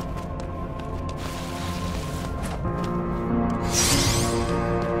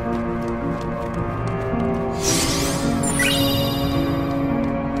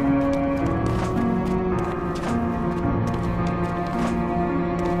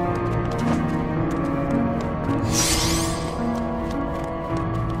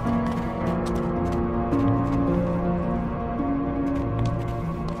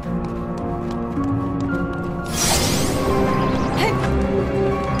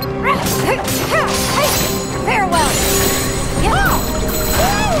 Farewell.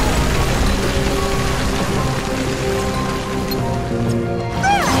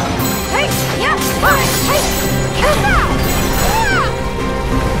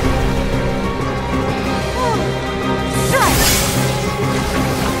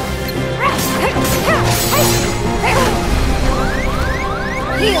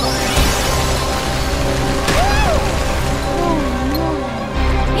 Heal.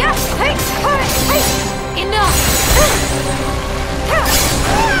 Enough!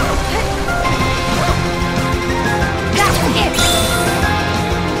 That's it!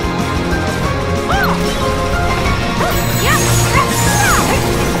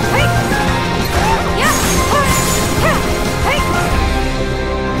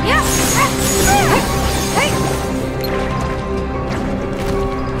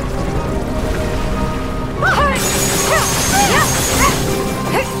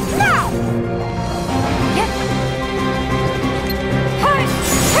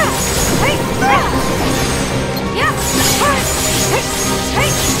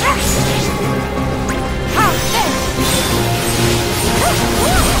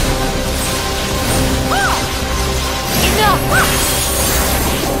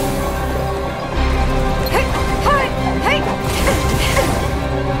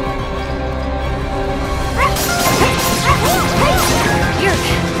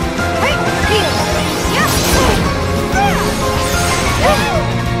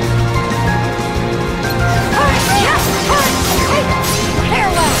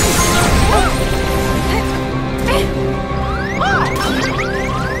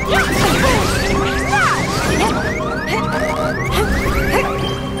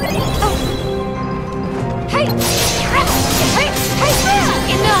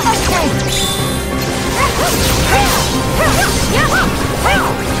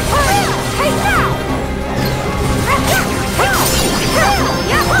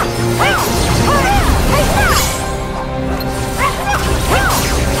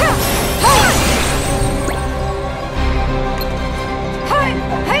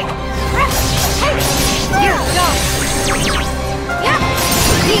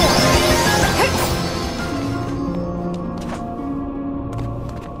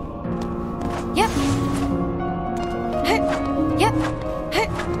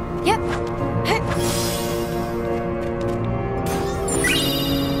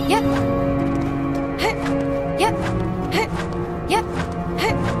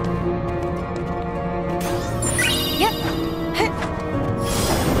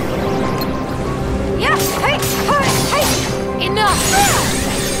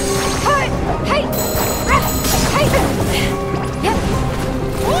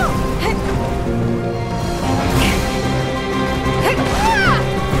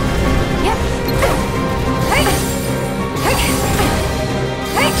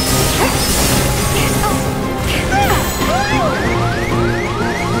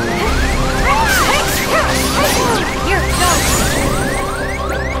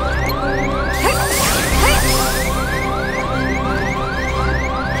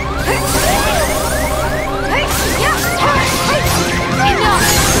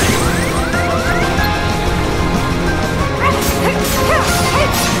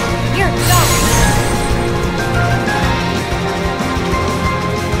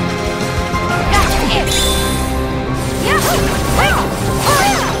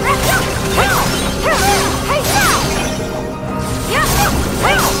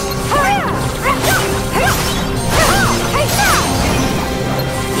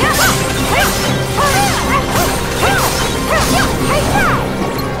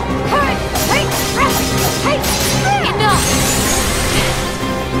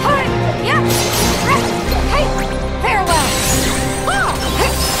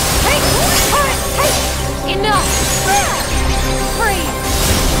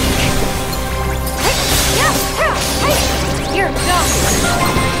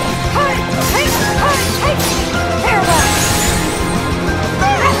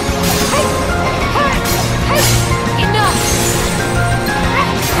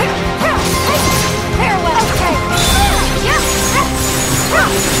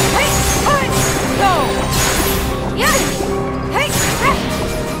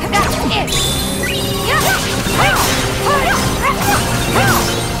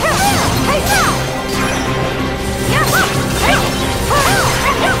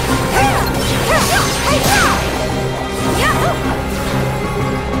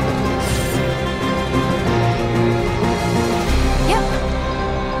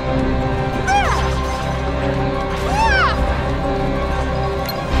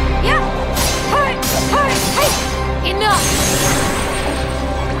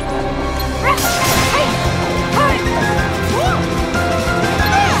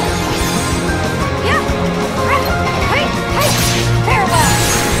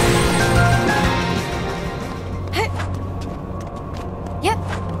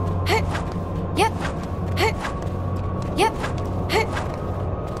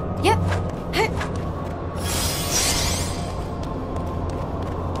 Yep.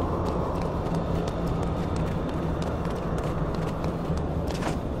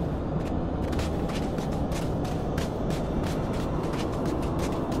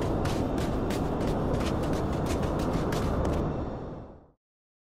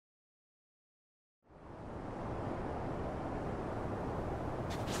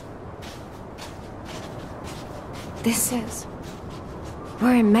 This is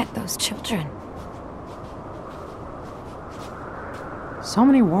where I met those children. So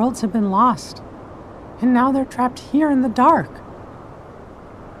many worlds have been lost, and now they're trapped here in the dark.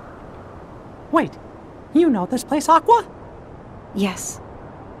 Wait, you know this place, Aqua? Yes.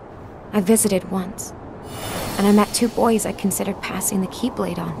 I visited once, and I met two boys I considered passing the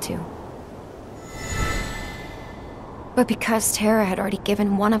Keyblade on to. But because Terra had already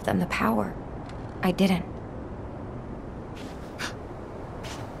given one of them the power, I didn't.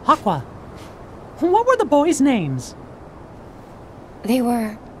 Aqua, what were the boys' names? They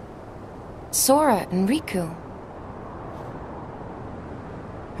were Sora and Riku.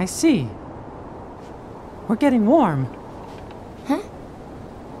 I see. We're getting warm. Huh?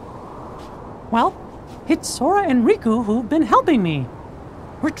 Well, it's Sora and Riku who've been helping me.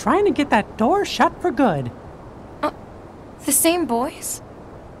 We're trying to get that door shut for good. The same boys?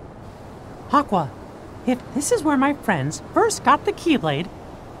 Aqua, if this is where my friends first got the Keyblade,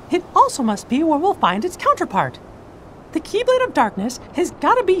 it also must be where we'll find its counterpart. The Keyblade of Darkness has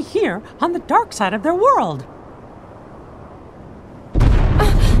got to be here on the dark side of their world.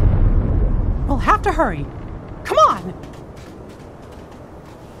 We'll have to hurry. Come on!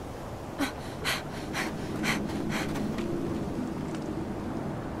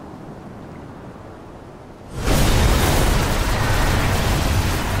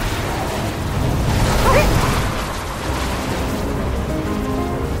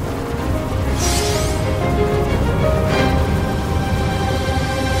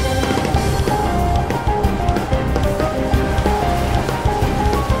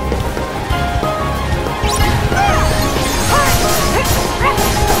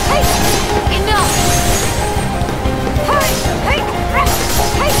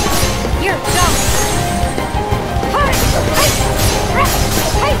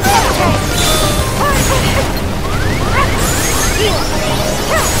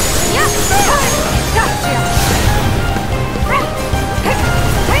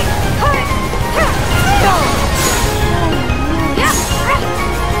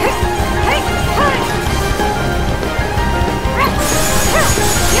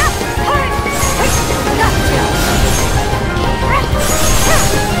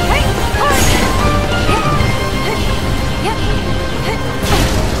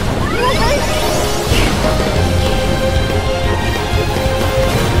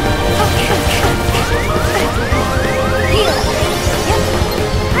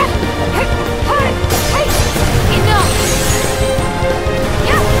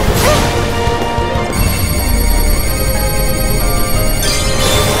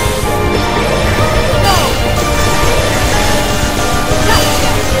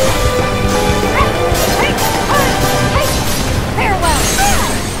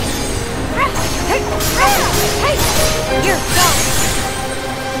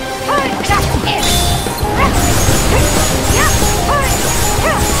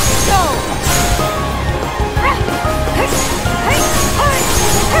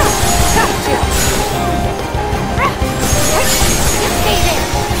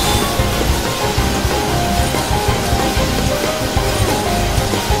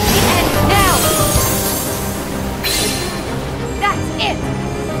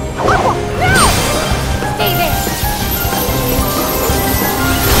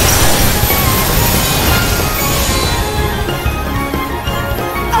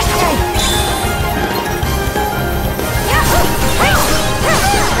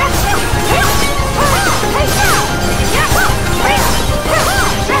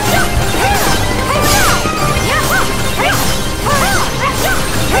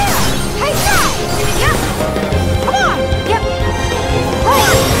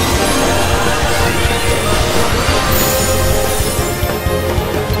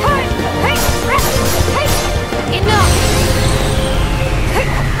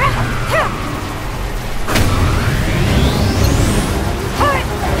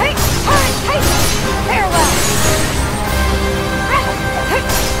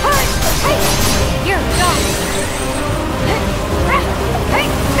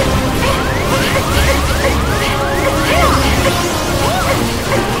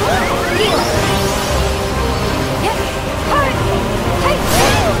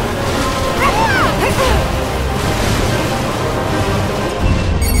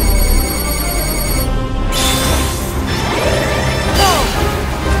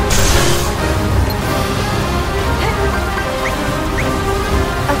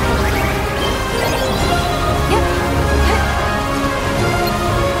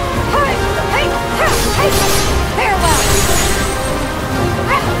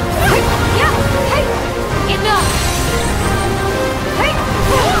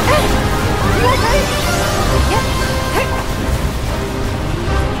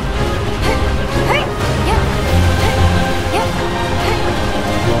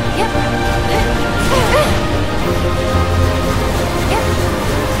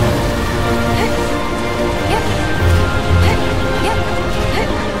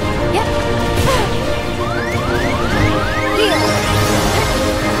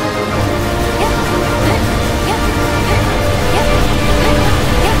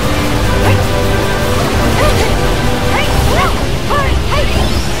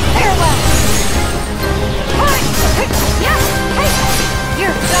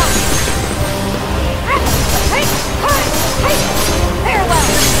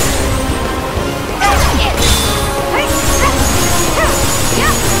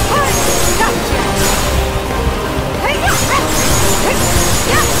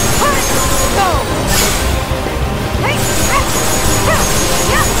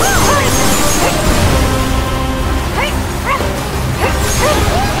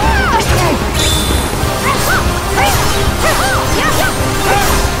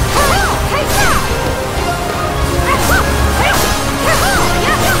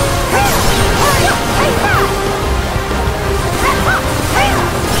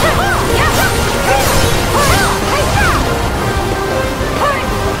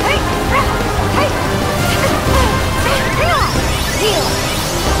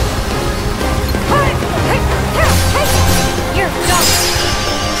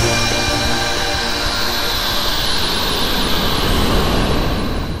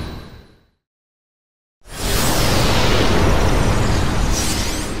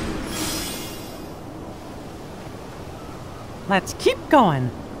 Let's keep going.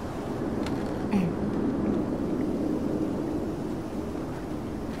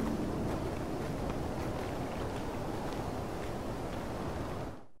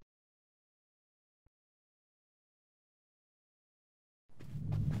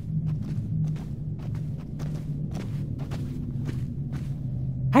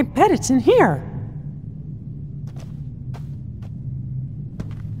 I bet it's in here.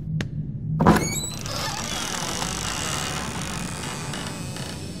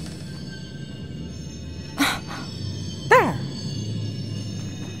 There.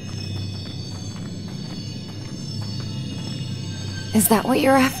 Is that what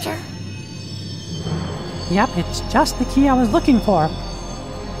you're after? Yep, it's just the key I was looking for.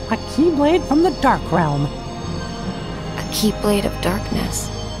 A keyblade from the Dark Realm. A keyblade of darkness.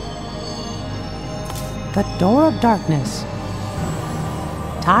 The Door of Darkness.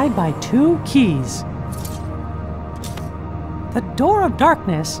 Tied by 2 keys. The Door of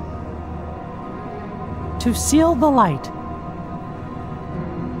Darkness to seal the light.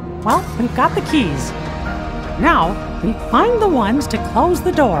 Well, we've got the keys. Now, we find the ones to close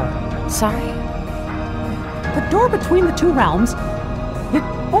the door. Sorry? The door between the 2 realms, it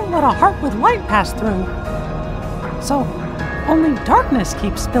won't let a heart with light pass through. So, only darkness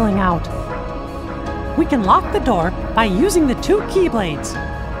keeps spilling out. We can lock the door by using the 2 keyblades.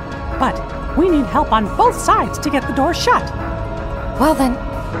 But we need help on both sides to get the door shut. Well then,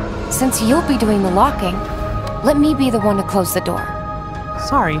 since you'll be doing the locking, let me be the one to close the door.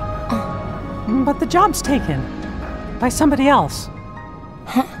 Sorry, but the job's taken by somebody else.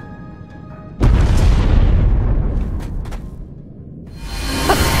 Huh?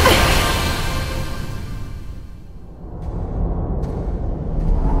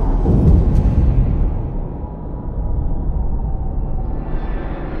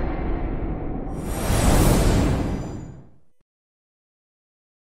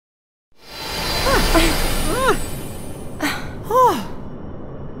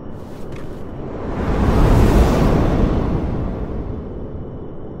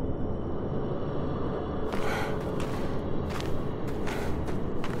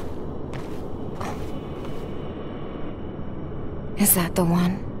 Is that the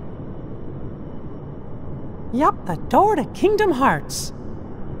one? Yep, the door to Kingdom Hearts.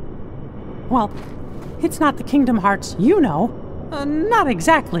 Well, it's not the Kingdom Hearts you know. Not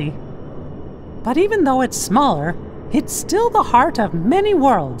exactly. But even though it's smaller, it's still the heart of many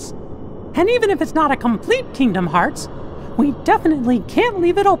worlds. And even if it's not a complete Kingdom Hearts, we definitely can't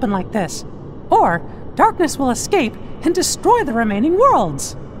leave it open like this. Or darkness will escape and destroy the remaining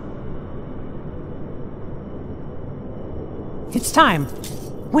worlds. It's time.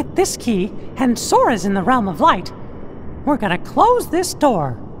 With this key and Sora's in the Realm of Light, we're gonna close this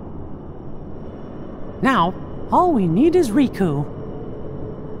door. Now, all we need is Riku.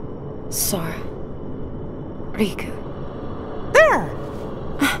 Sora. Riku. There!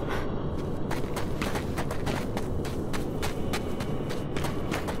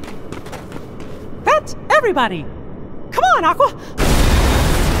 That's everybody! Come on, Aqua!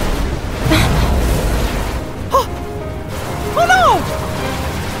 Oh no!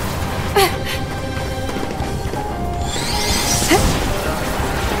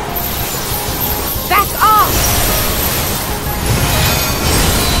 Back off!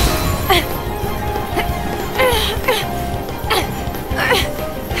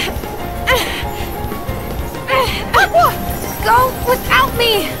 Aqua! Go without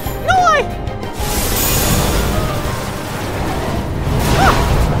me! No, I...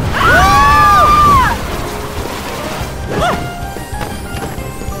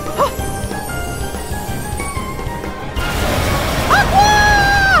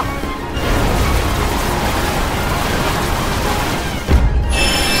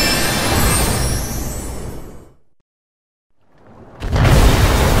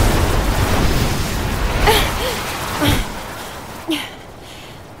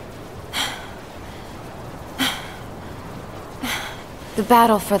 The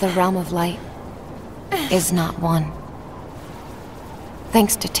battle for the Realm of Light is not won.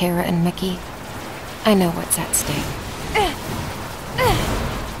 Thanks to Terra and Mickey, I know what's at stake.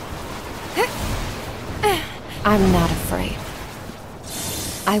 I'm not afraid.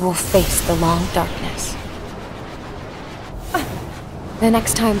 I will face the long darkness. The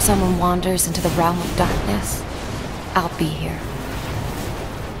next time someone wanders into the Realm of Darkness, I'll be here.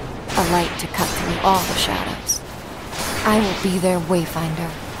 A light to cut through all the shadows. I will be their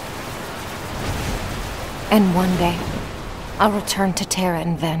wayfinder. And one day, I'll return to Terra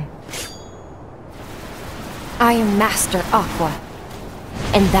and Ven. I am Master Aqua,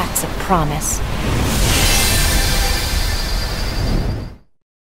 and that's a promise.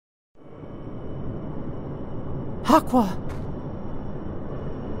 Aqua.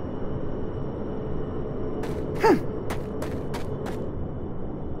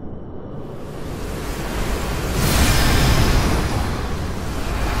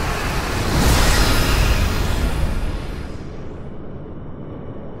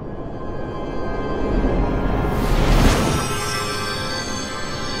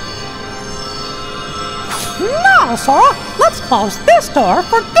 Now, Sora, let's close this door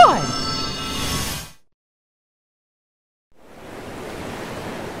for good.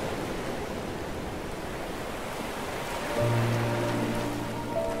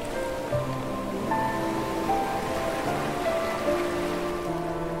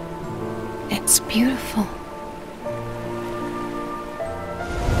 It's beautiful.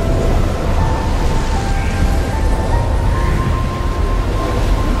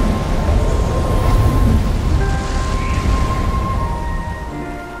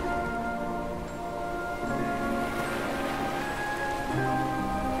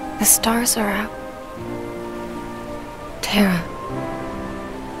 The stars are out. Terra.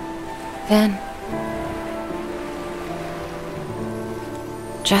 Then,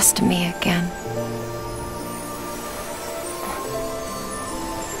 just me again.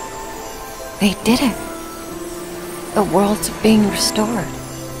 They did it. The world's being restored.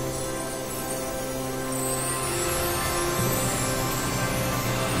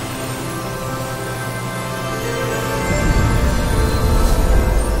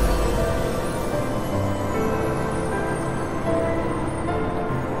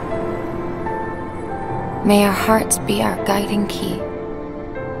 May our hearts be our guiding key.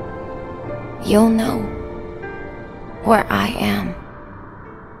 You'll know where I am.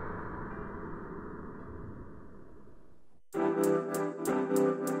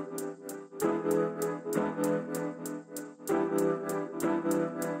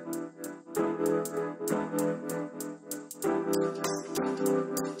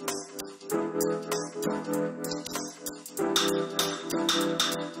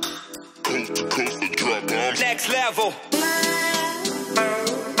 Next level.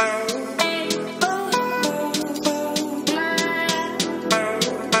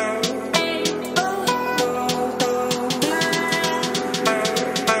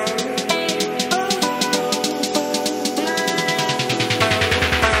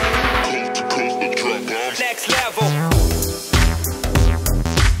 Next level.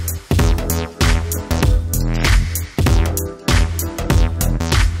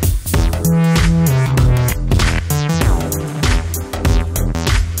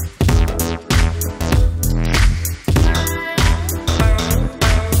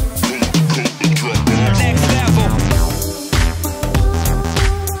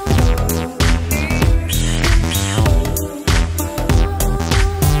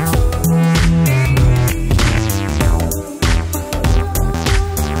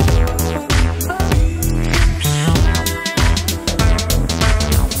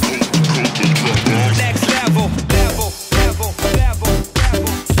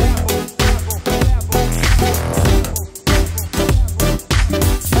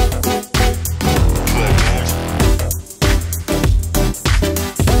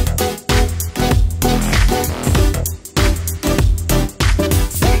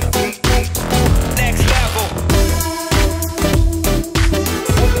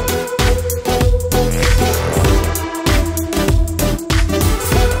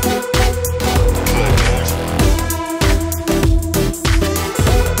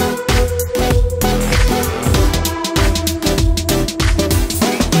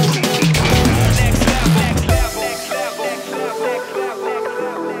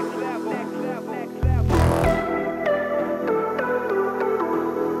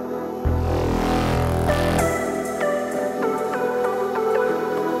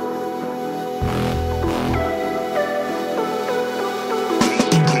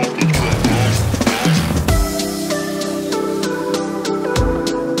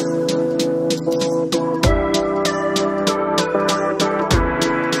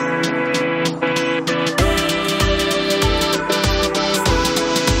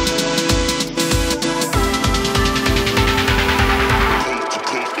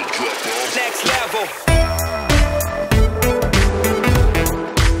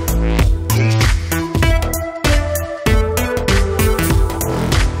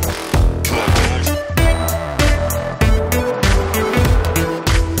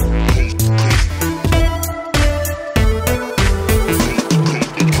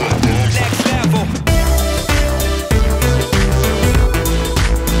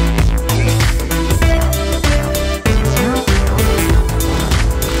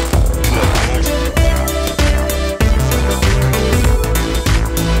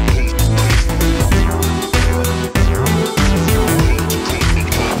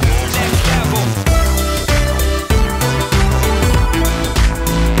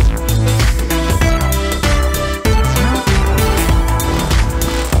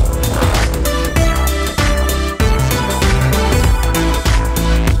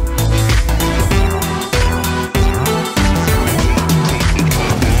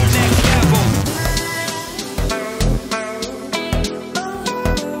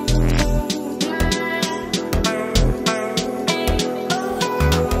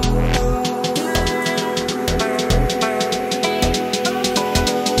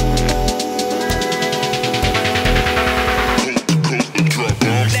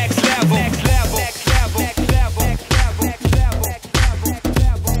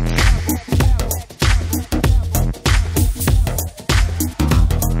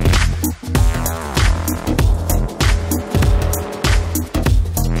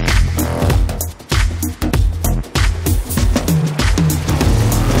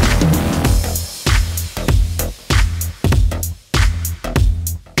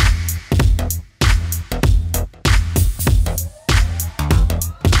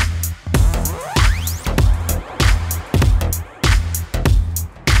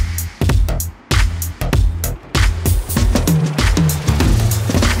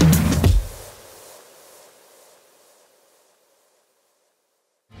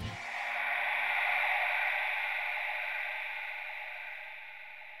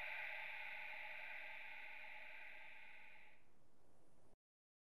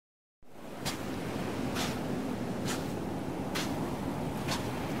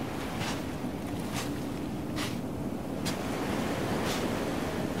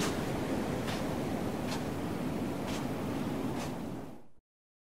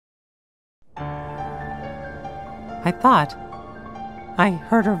 I thought I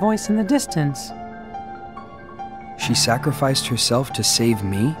heard her voice in the distance. She sacrificed herself to save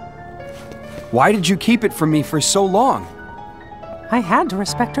me? Why did you keep it from me for so long? I had to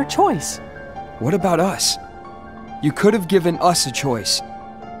respect her choice. What about us? You could have given us a choice.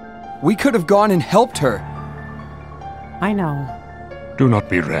 We could have gone and helped her. I know. Do not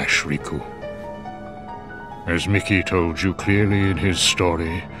be rash, Riku. As Mickey told you clearly in his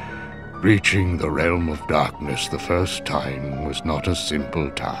story, reaching the realm of darkness the first time was not a simple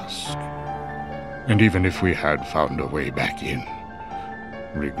task. And even if we had found a way back in,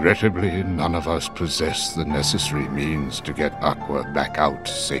 regrettably, none of us possessed the necessary means to get Aqua back out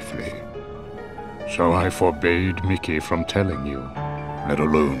safely. So I forbade Mickey from telling you, let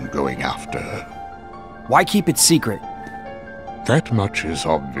alone going after her. Why keep it secret? That much is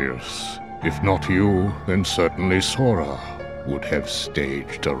obvious. If not you, then certainly Sora would have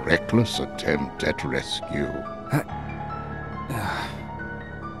staged a reckless attempt at rescue.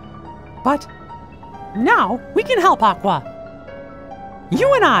 But now we can help Aqua.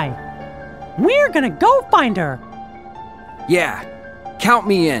 You and I. We're gonna go find her. Yeah, count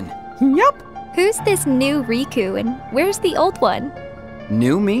me in. Yup. Who's this new Riku and where's the old one?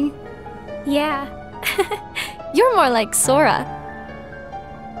 New me? Yeah. You're more like Sora.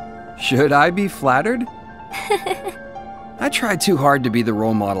 Should I be flattered? I try too hard to be the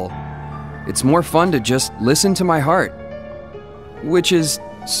role model. It's more fun to just listen to my heart. Which is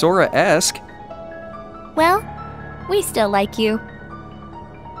Sora-esque. Well, we still like you.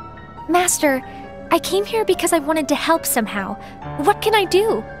 Master, I came here because I wanted to help somehow. What can I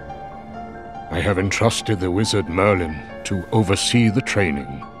do? I have entrusted the wizard Merlin to oversee the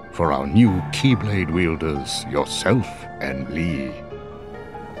training for our new Keyblade wielders, yourself and Lee.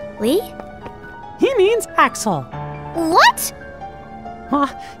 Lee? He means Axel. What?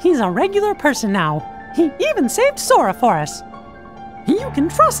 He's a regular person now. He even saved Sora for us. You can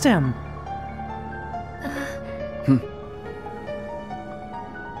trust him.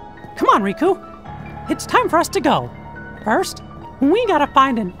 Come on, Riku. It's time for us to go. First, we gotta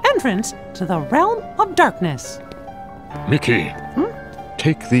find an entrance to the realm of darkness. Mickey,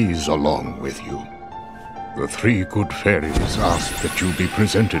 take these along with you. The three good fairies ask that you be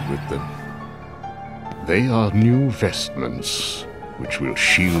presented with them. They are new vestments, which will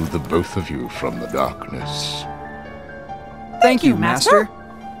shield the both of you from the darkness. Thank you, Master.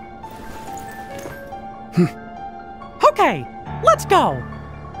 Okay, let's go.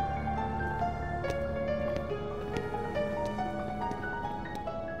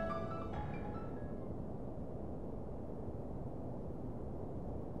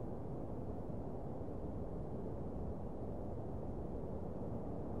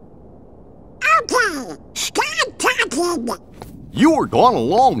 You were gone a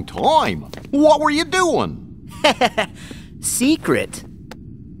long time. What were you doing? Secret.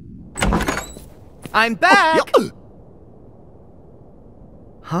 I'm back!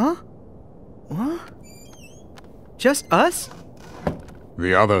 Huh? What? Just us?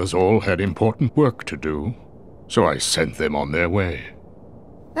 The others all had important work to do, so I sent them on their way.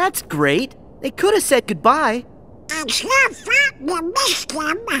 That's great. They could have said goodbye.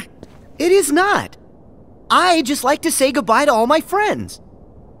 It is not. I just like to say goodbye to all my friends.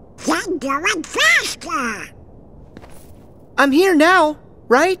 Then do it faster. I'm here now,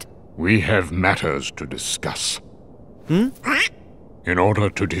 right? We have matters to discuss. What? In order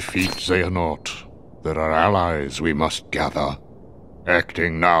to defeat Xehanort, there are allies we must gather,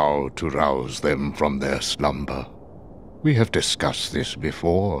 acting now to rouse them from their slumber. We have discussed this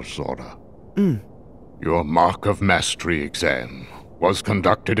before, Sora. Your Mark of Mastery exam was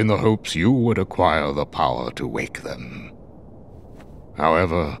conducted in the hopes you would acquire the power to wake them.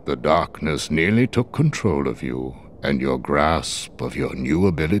 However, the darkness nearly took control of you, and your grasp of your new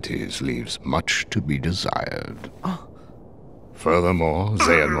abilities leaves much to be desired. Furthermore,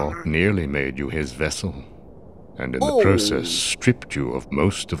 Xehanort nearly made you his vessel, and in the process stripped you of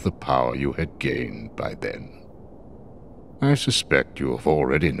most of the power you had gained by then. I suspect you have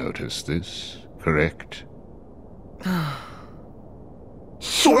already noticed this, correct?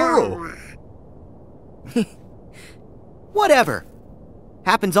 Sure. Whatever.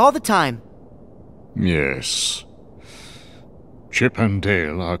 Happens all the time. Yes. Chip and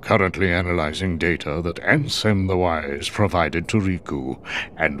Dale are currently analyzing data that Ansem the Wise provided to Riku,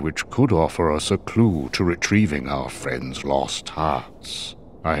 and which could offer us a clue to retrieving our friend's lost hearts.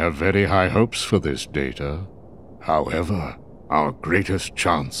 I have very high hopes for this data. However, our greatest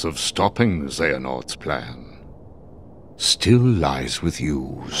chance of stopping Xehanort's plan still lies with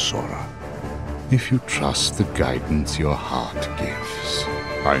you, Sora. If you trust the guidance your heart gives,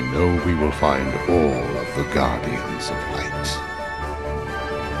 I know we will find all of the Guardians of Light.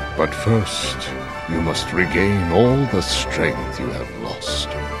 But first, you must regain all the strength you have lost.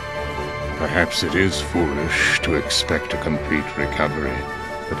 Perhaps it is foolish to expect a complete recovery,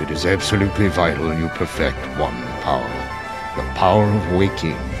 but it is absolutely vital you perfect one power. The power of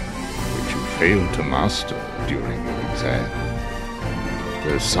waking, which you failed to master during your exam.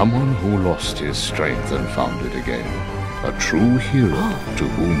 There's someone who lost his strength and found it again. A true hero to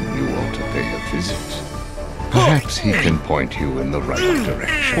whom you ought to pay a visit. Perhaps he can point you in the right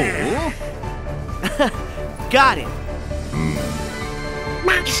direction. Got it.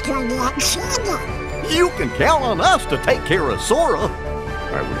 Master Yoda. You can count on us to take care of Sora.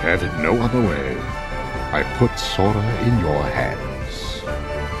 I would have it no other way. I put Sora in your hands.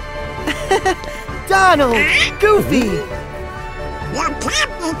 Donald! Goofy! You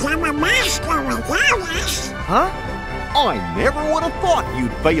can't become a master without us. Huh? I never would have thought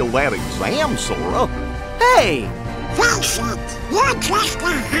you'd fail that exam, Sora. Hey! Face it, you're just a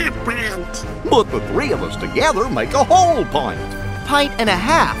half pint. But the three of us together make a whole pint. Pint and a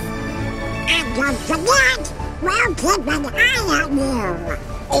half. And don't forget, we'll keep an eye on you.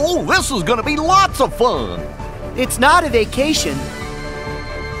 Oh, this is gonna be lots of fun. It's not a vacation.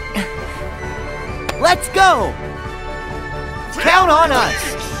 Let's go! Count on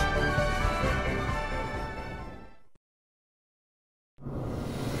us!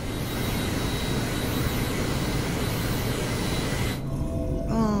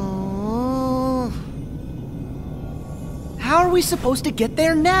 How are we supposed to get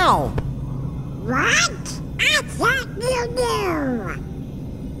there now? What? I thought you knew.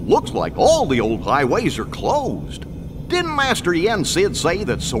 Looks like all the old highways are closed. Didn't Master Yen Sid say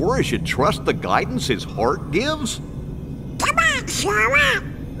that Sora should trust the guidance his heart gives? Come on, Sora.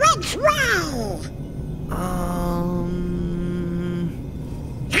 Which way?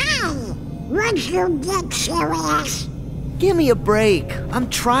 Hey, would you get serious? Give me a break. I'm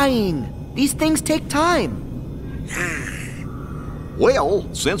trying. These things take time. Well,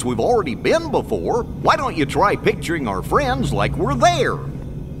 since we've already been before, why don't you try picturing our friends like we're there?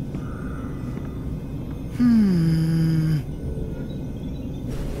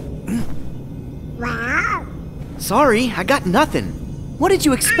 Well? Sorry, I got nothing. What did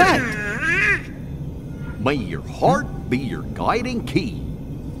you expect? May your heart be your guiding key.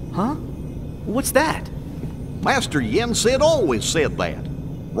 Huh? What's that? Master Yen Sid always said that,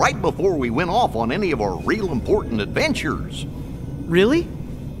 right before we went off on any of our real important adventures. Really?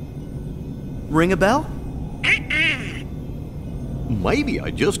 Ring a bell? Maybe I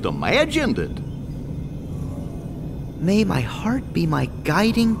just imagined it. May my heart be my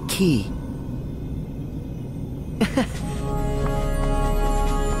guiding key.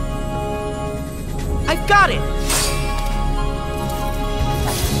 I've got it!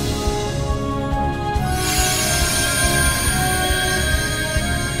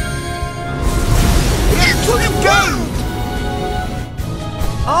 Into the gate!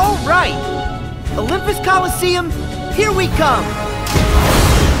 All right! Olympus Coliseum, here we come!